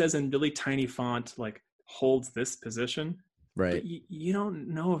 Sometimes it says in really tiny font, like holds this position, Right. but you don't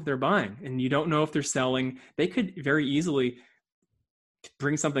know if they're buying, and you don't know if they're selling. They could very easily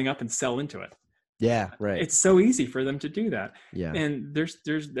bring something up and sell into it. Yeah, right. It's so easy for them to do that. Yeah. And there's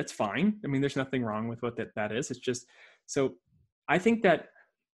that's fine. I mean, there's nothing wrong with what that is. It's just, so I think that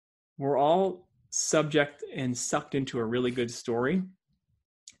we're all subject and sucked into a really good story.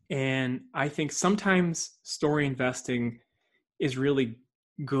 And I think sometimes story investing is really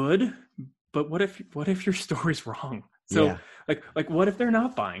good, but what if your story's wrong? So Yeah. like what if they're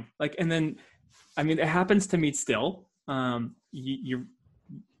not buying? Like, and then, I mean, it happens to me still.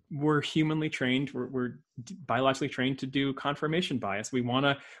 We're humanly trained. We're biologically trained to do confirmation bias. We want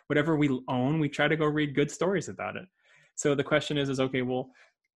to, whatever we own, we try to go read good stories about it. So the question is okay, well,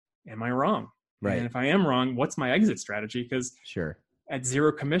 am I wrong? Right. And if I am wrong, what's my exit strategy? Because Sure. at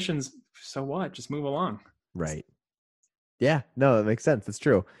zero commissions, so what? Just move along. Right. Yeah, no, that makes sense. It's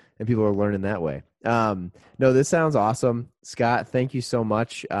true. And people are learning that way. No, this sounds awesome. Scott, thank you so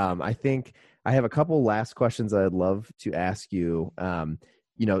much. I think I have a couple last questions I'd love to ask you.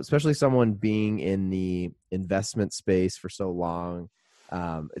 Especially someone being in the investment space for so long.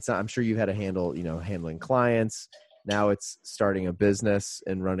 I'm sure you've had to handling clients. Now it's starting a business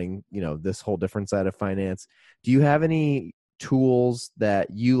and running, this whole different side of finance. Do you have any tools that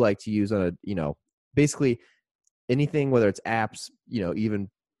you like to use on basically anything, whether it's apps, even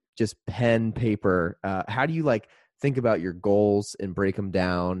just pen, paper? How do you think about your goals and break them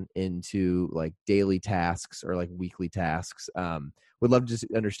down into daily tasks or weekly tasks? Would love to just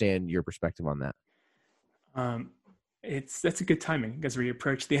understand your perspective on that. That's a good timing because we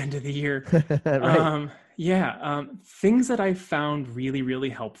approach the end of the year. Right. Things that I found really, really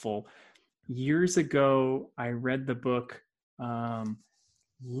helpful. Years ago, I read the book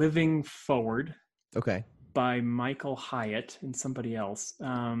Living Forward. Okay. By Michael Hyatt and somebody else,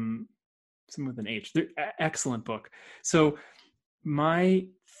 someone with an H. Excellent book. So my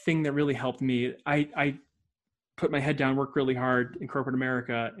thing that really helped me, I put my head down, worked really hard in corporate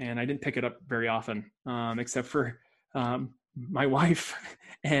America, and I didn't pick it up very often, except for my wife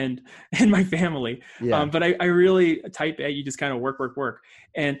and my family. Yeah. But I really, type A, you just kind of work.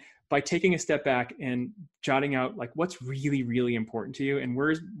 And by taking a step back and jotting out what's really, really important to you and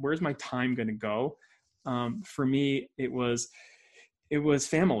where's my time going to go? For me, it was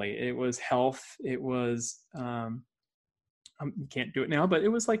family, it was health, it was, you can't do it now, but it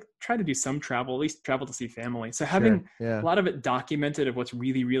was try to do some travel, at least travel to see family. So having a lot of it documented of what's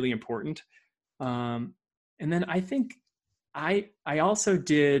really, really important. And then I think I also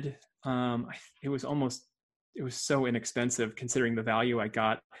did, it was so inexpensive considering the value I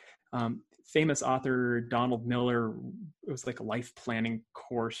got. Famous author Donald Miller, it was a life planning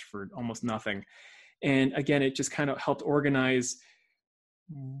course for almost nothing. And again, it just kind of helped organize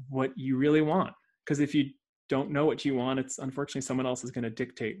what you really want. Because if you don't know what you want, it's unfortunately someone else is going to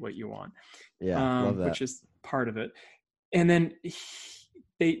dictate what you want. Yeah, love that. Which is part of it. And then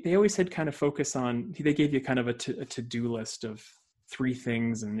they always said kind of focus on, they gave you kind of a to-do list of 3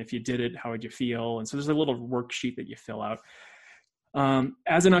 things. And if you did it, how would you feel? And so there's a little worksheet that you fill out.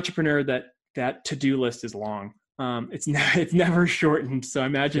 As an entrepreneur, that to-do list is long. It's never shortened. So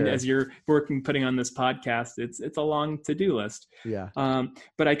imagine as you're putting on this podcast, it's a long to-do list. Yeah.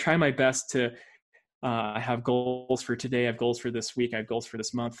 But I try my best to, I have goals for today. I have goals for this week. I have goals for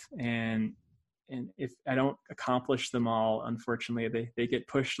this month. And if I don't accomplish them all, unfortunately, they get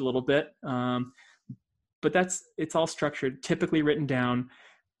pushed a little bit. But it's all structured, typically written down.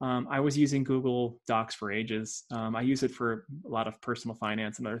 I was using Google Docs for ages. I use it for a lot of personal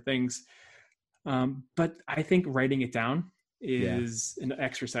finance and other things. But I think writing it down is an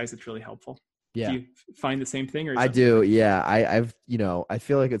exercise that's really helpful. Yeah. Do you find the same thing? Or I do. Different? Yeah. I've, I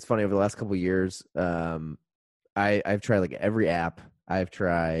feel like it's funny over the last couple of years. I've tried every app. I've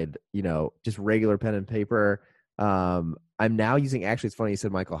tried, just regular pen and paper. I'm now using, actually, it's funny you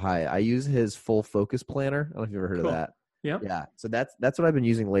said Michael Hyatt. I use his Full Focus Planner. I don't know if you've ever heard of that. Yeah. Yeah. So that's what I've been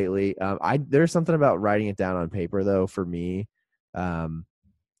using lately. There's something about writing it down on paper though, for me.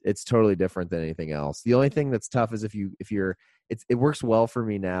 It's totally different than anything else. The only thing that's tough is it works well for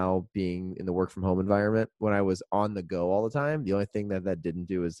me now being in the work from home environment. When I was on the go all the time, the only thing that didn't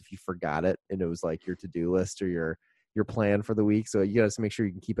do is if you forgot it and it was your to-do list or your your plan for the week. So you got to make sure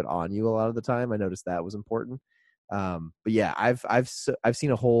you can keep it on you a lot of the time. I noticed that was important. But yeah, I've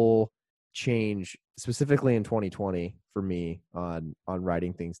seen a whole change specifically in 2020 for me on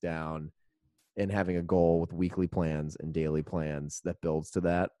writing things down and having a goal with weekly plans and daily plans that builds to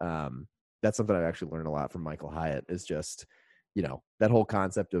that. That's something I've actually learned a lot from Michael Hyatt, is just, that whole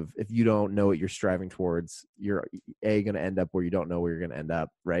concept of, if you don't know what you're striving towards, you're going to end up where you don't know where you're going to end up,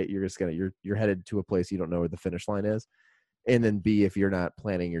 right? You're just you're headed to a place you don't know where the finish line is. And then B, if you're not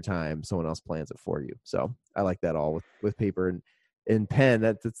planning your time, someone else plans it for you. So I like that all with paper and pen.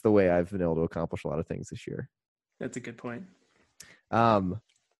 That's the way I've been able to accomplish a lot of things this year. That's a good point.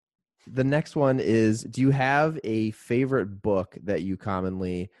 The next one is, do you have a favorite book that you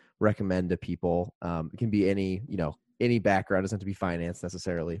commonly recommend to people? It can be any background, doesn't have to be finance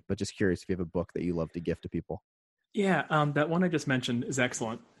necessarily, but just curious if you have a book that you love to gift to people. Yeah, that one I just mentioned is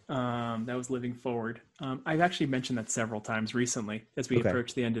excellent. That was Living Forward. I've actually mentioned that several times recently as we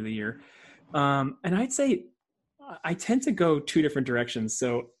approach the end of the year. And I'd say I tend to go two different directions.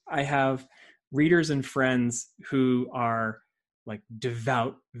 So I have readers and friends who are like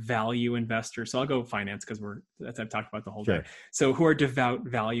devout value investors. So I'll go finance because that's I've talked about the whole day. So who are devout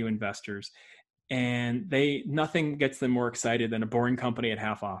value investors, and nothing gets them more excited than a boring company at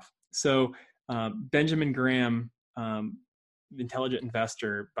half off. So Benjamin Graham, Intelligent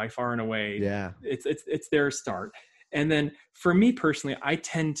Investor, by far and away, it's their start. And then for me personally, I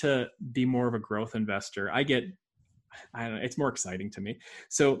tend to be more of a growth investor. I don't know, it's more exciting to me.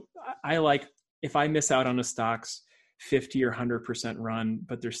 So I like, if I miss out on a stock's 50 or 100% run,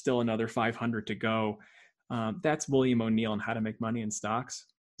 but there's still another 500 to go. That's William O'Neill and How to Make Money in Stocks.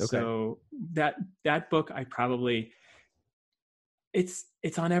 Okay. So that book, I probably, it's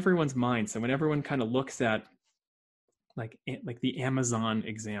on everyone's mind. So when everyone kind of looks at like the Amazon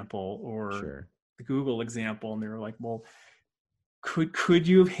example or the Google example, and they're like, well, could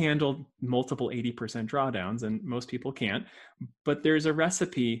you have handled multiple 80% drawdowns? And most people can't, but there's a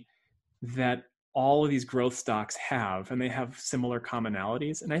recipe that all of these growth stocks have, and they have similar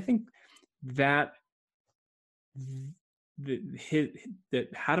commonalities. And I think that that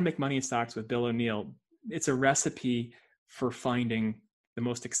How to Make Money in Stocks with Bill O'Neill, it's a recipe for finding the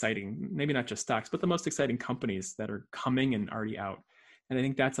most exciting, maybe not just stocks, but the most exciting companies that are coming and already out. And I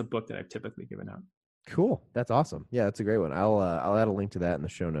think that's a book that I've typically given out. Cool. That's awesome. Yeah, that's a great one. I'll add a link to that in the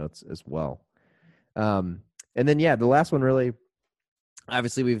show notes as well. And then, the last one, really,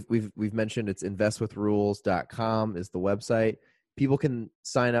 obviously we've mentioned, it's investwithrules.com is the website. People can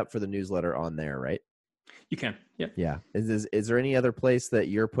sign up for the newsletter on there, right? You can. Yep. Yeah. Is there any other place that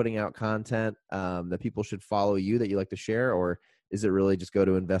you're putting out content that people should follow you that you like to share, or is it really just go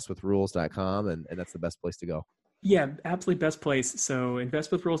to investwithrules.com and that's the best place to go? Yeah, absolutely best place. So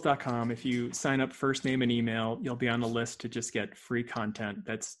investwithrules.com, if you sign up first name and email, you'll be on the list to just get free content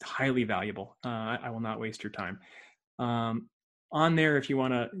that's highly valuable. I will not waste your time. On there, if you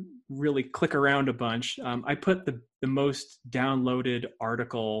want to really click around a bunch, I put the most downloaded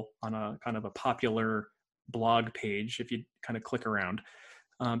article on a kind of a popular blog page if you kind of click around.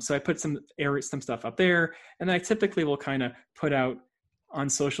 So I put some stuff up there, and then I typically will kind of put out on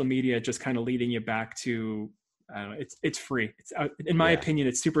social media, just kind of leading you back to, I don't know, it's free. It's in my opinion,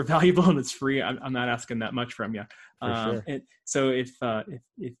 it's super valuable and it's free. I'm not asking that much from you. Sure. So if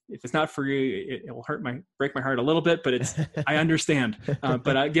it's not for you, it will break my heart a little bit, but I understand.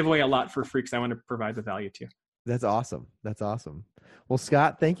 But I give away a lot for free because I want to provide the value to you. That's awesome. Well,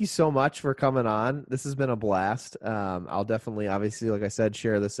 Scott, thank you so much for coming on. This has been a blast. I'll definitely, obviously, like I said,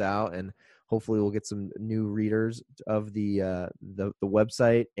 share this out, and hopefully we'll get some new readers of the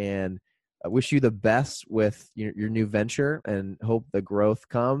website, and I wish you the best with your new venture, and hope the growth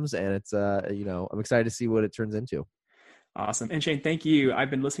comes. And it's, I'm excited to see what it turns into. Awesome. And Shane, thank you. I've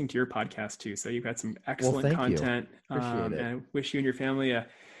been listening to your podcast too. So you've got some excellent content. Appreciate it. And I wish you and your family a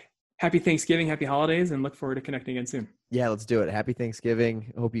happy Thanksgiving, happy holidays, and look forward to connecting again soon. Yeah, let's do it. Happy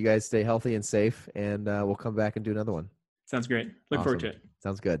Thanksgiving. Hope you guys stay healthy and safe, and we'll come back and do another one. Sounds great. Look forward to it.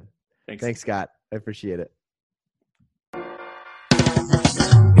 Sounds good. Thanks, Scott. I appreciate it.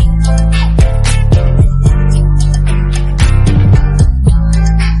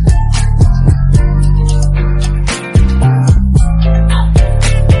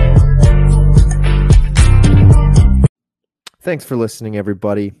 Thanks for listening,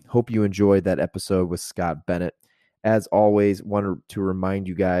 everybody. Hope you enjoyed that episode with Scott Bennett. As always, wanted to remind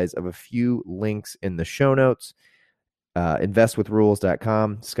you guys of a few links in the show notes.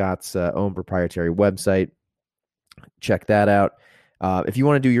 Investwithrules.com, Scott's own proprietary website. Check that out. If you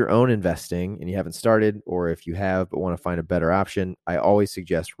want to do your own investing and you haven't started, or if you have but want to find a better option, I always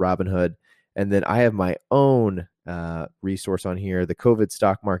suggest Robinhood. And then I have my own resource on here, the COVID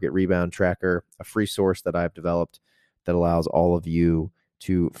stock market rebound tracker, a free source that I've developed that allows all of you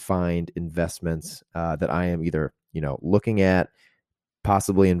to find investments that I am either, looking at,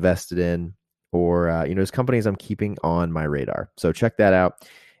 possibly invested in, or, there's companies I'm keeping on my radar. So check that out.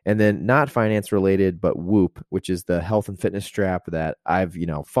 And then not finance related, but Whoop, which is the health and fitness strap that I've,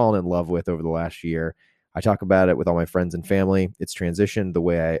 fallen in love with over the last year. I talk about it with all my friends and family. It's transitioned the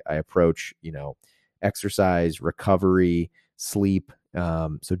way I approach, exercise, recovery, sleep.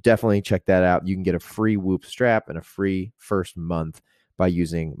 So definitely check that out. You can get a free Whoop strap and a free first month by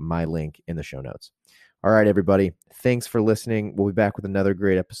using my link in the show notes. All right, everybody. Thanks for listening. We'll be back with another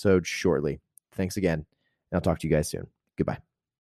great episode shortly. Thanks again. And I'll talk to you guys soon. Goodbye.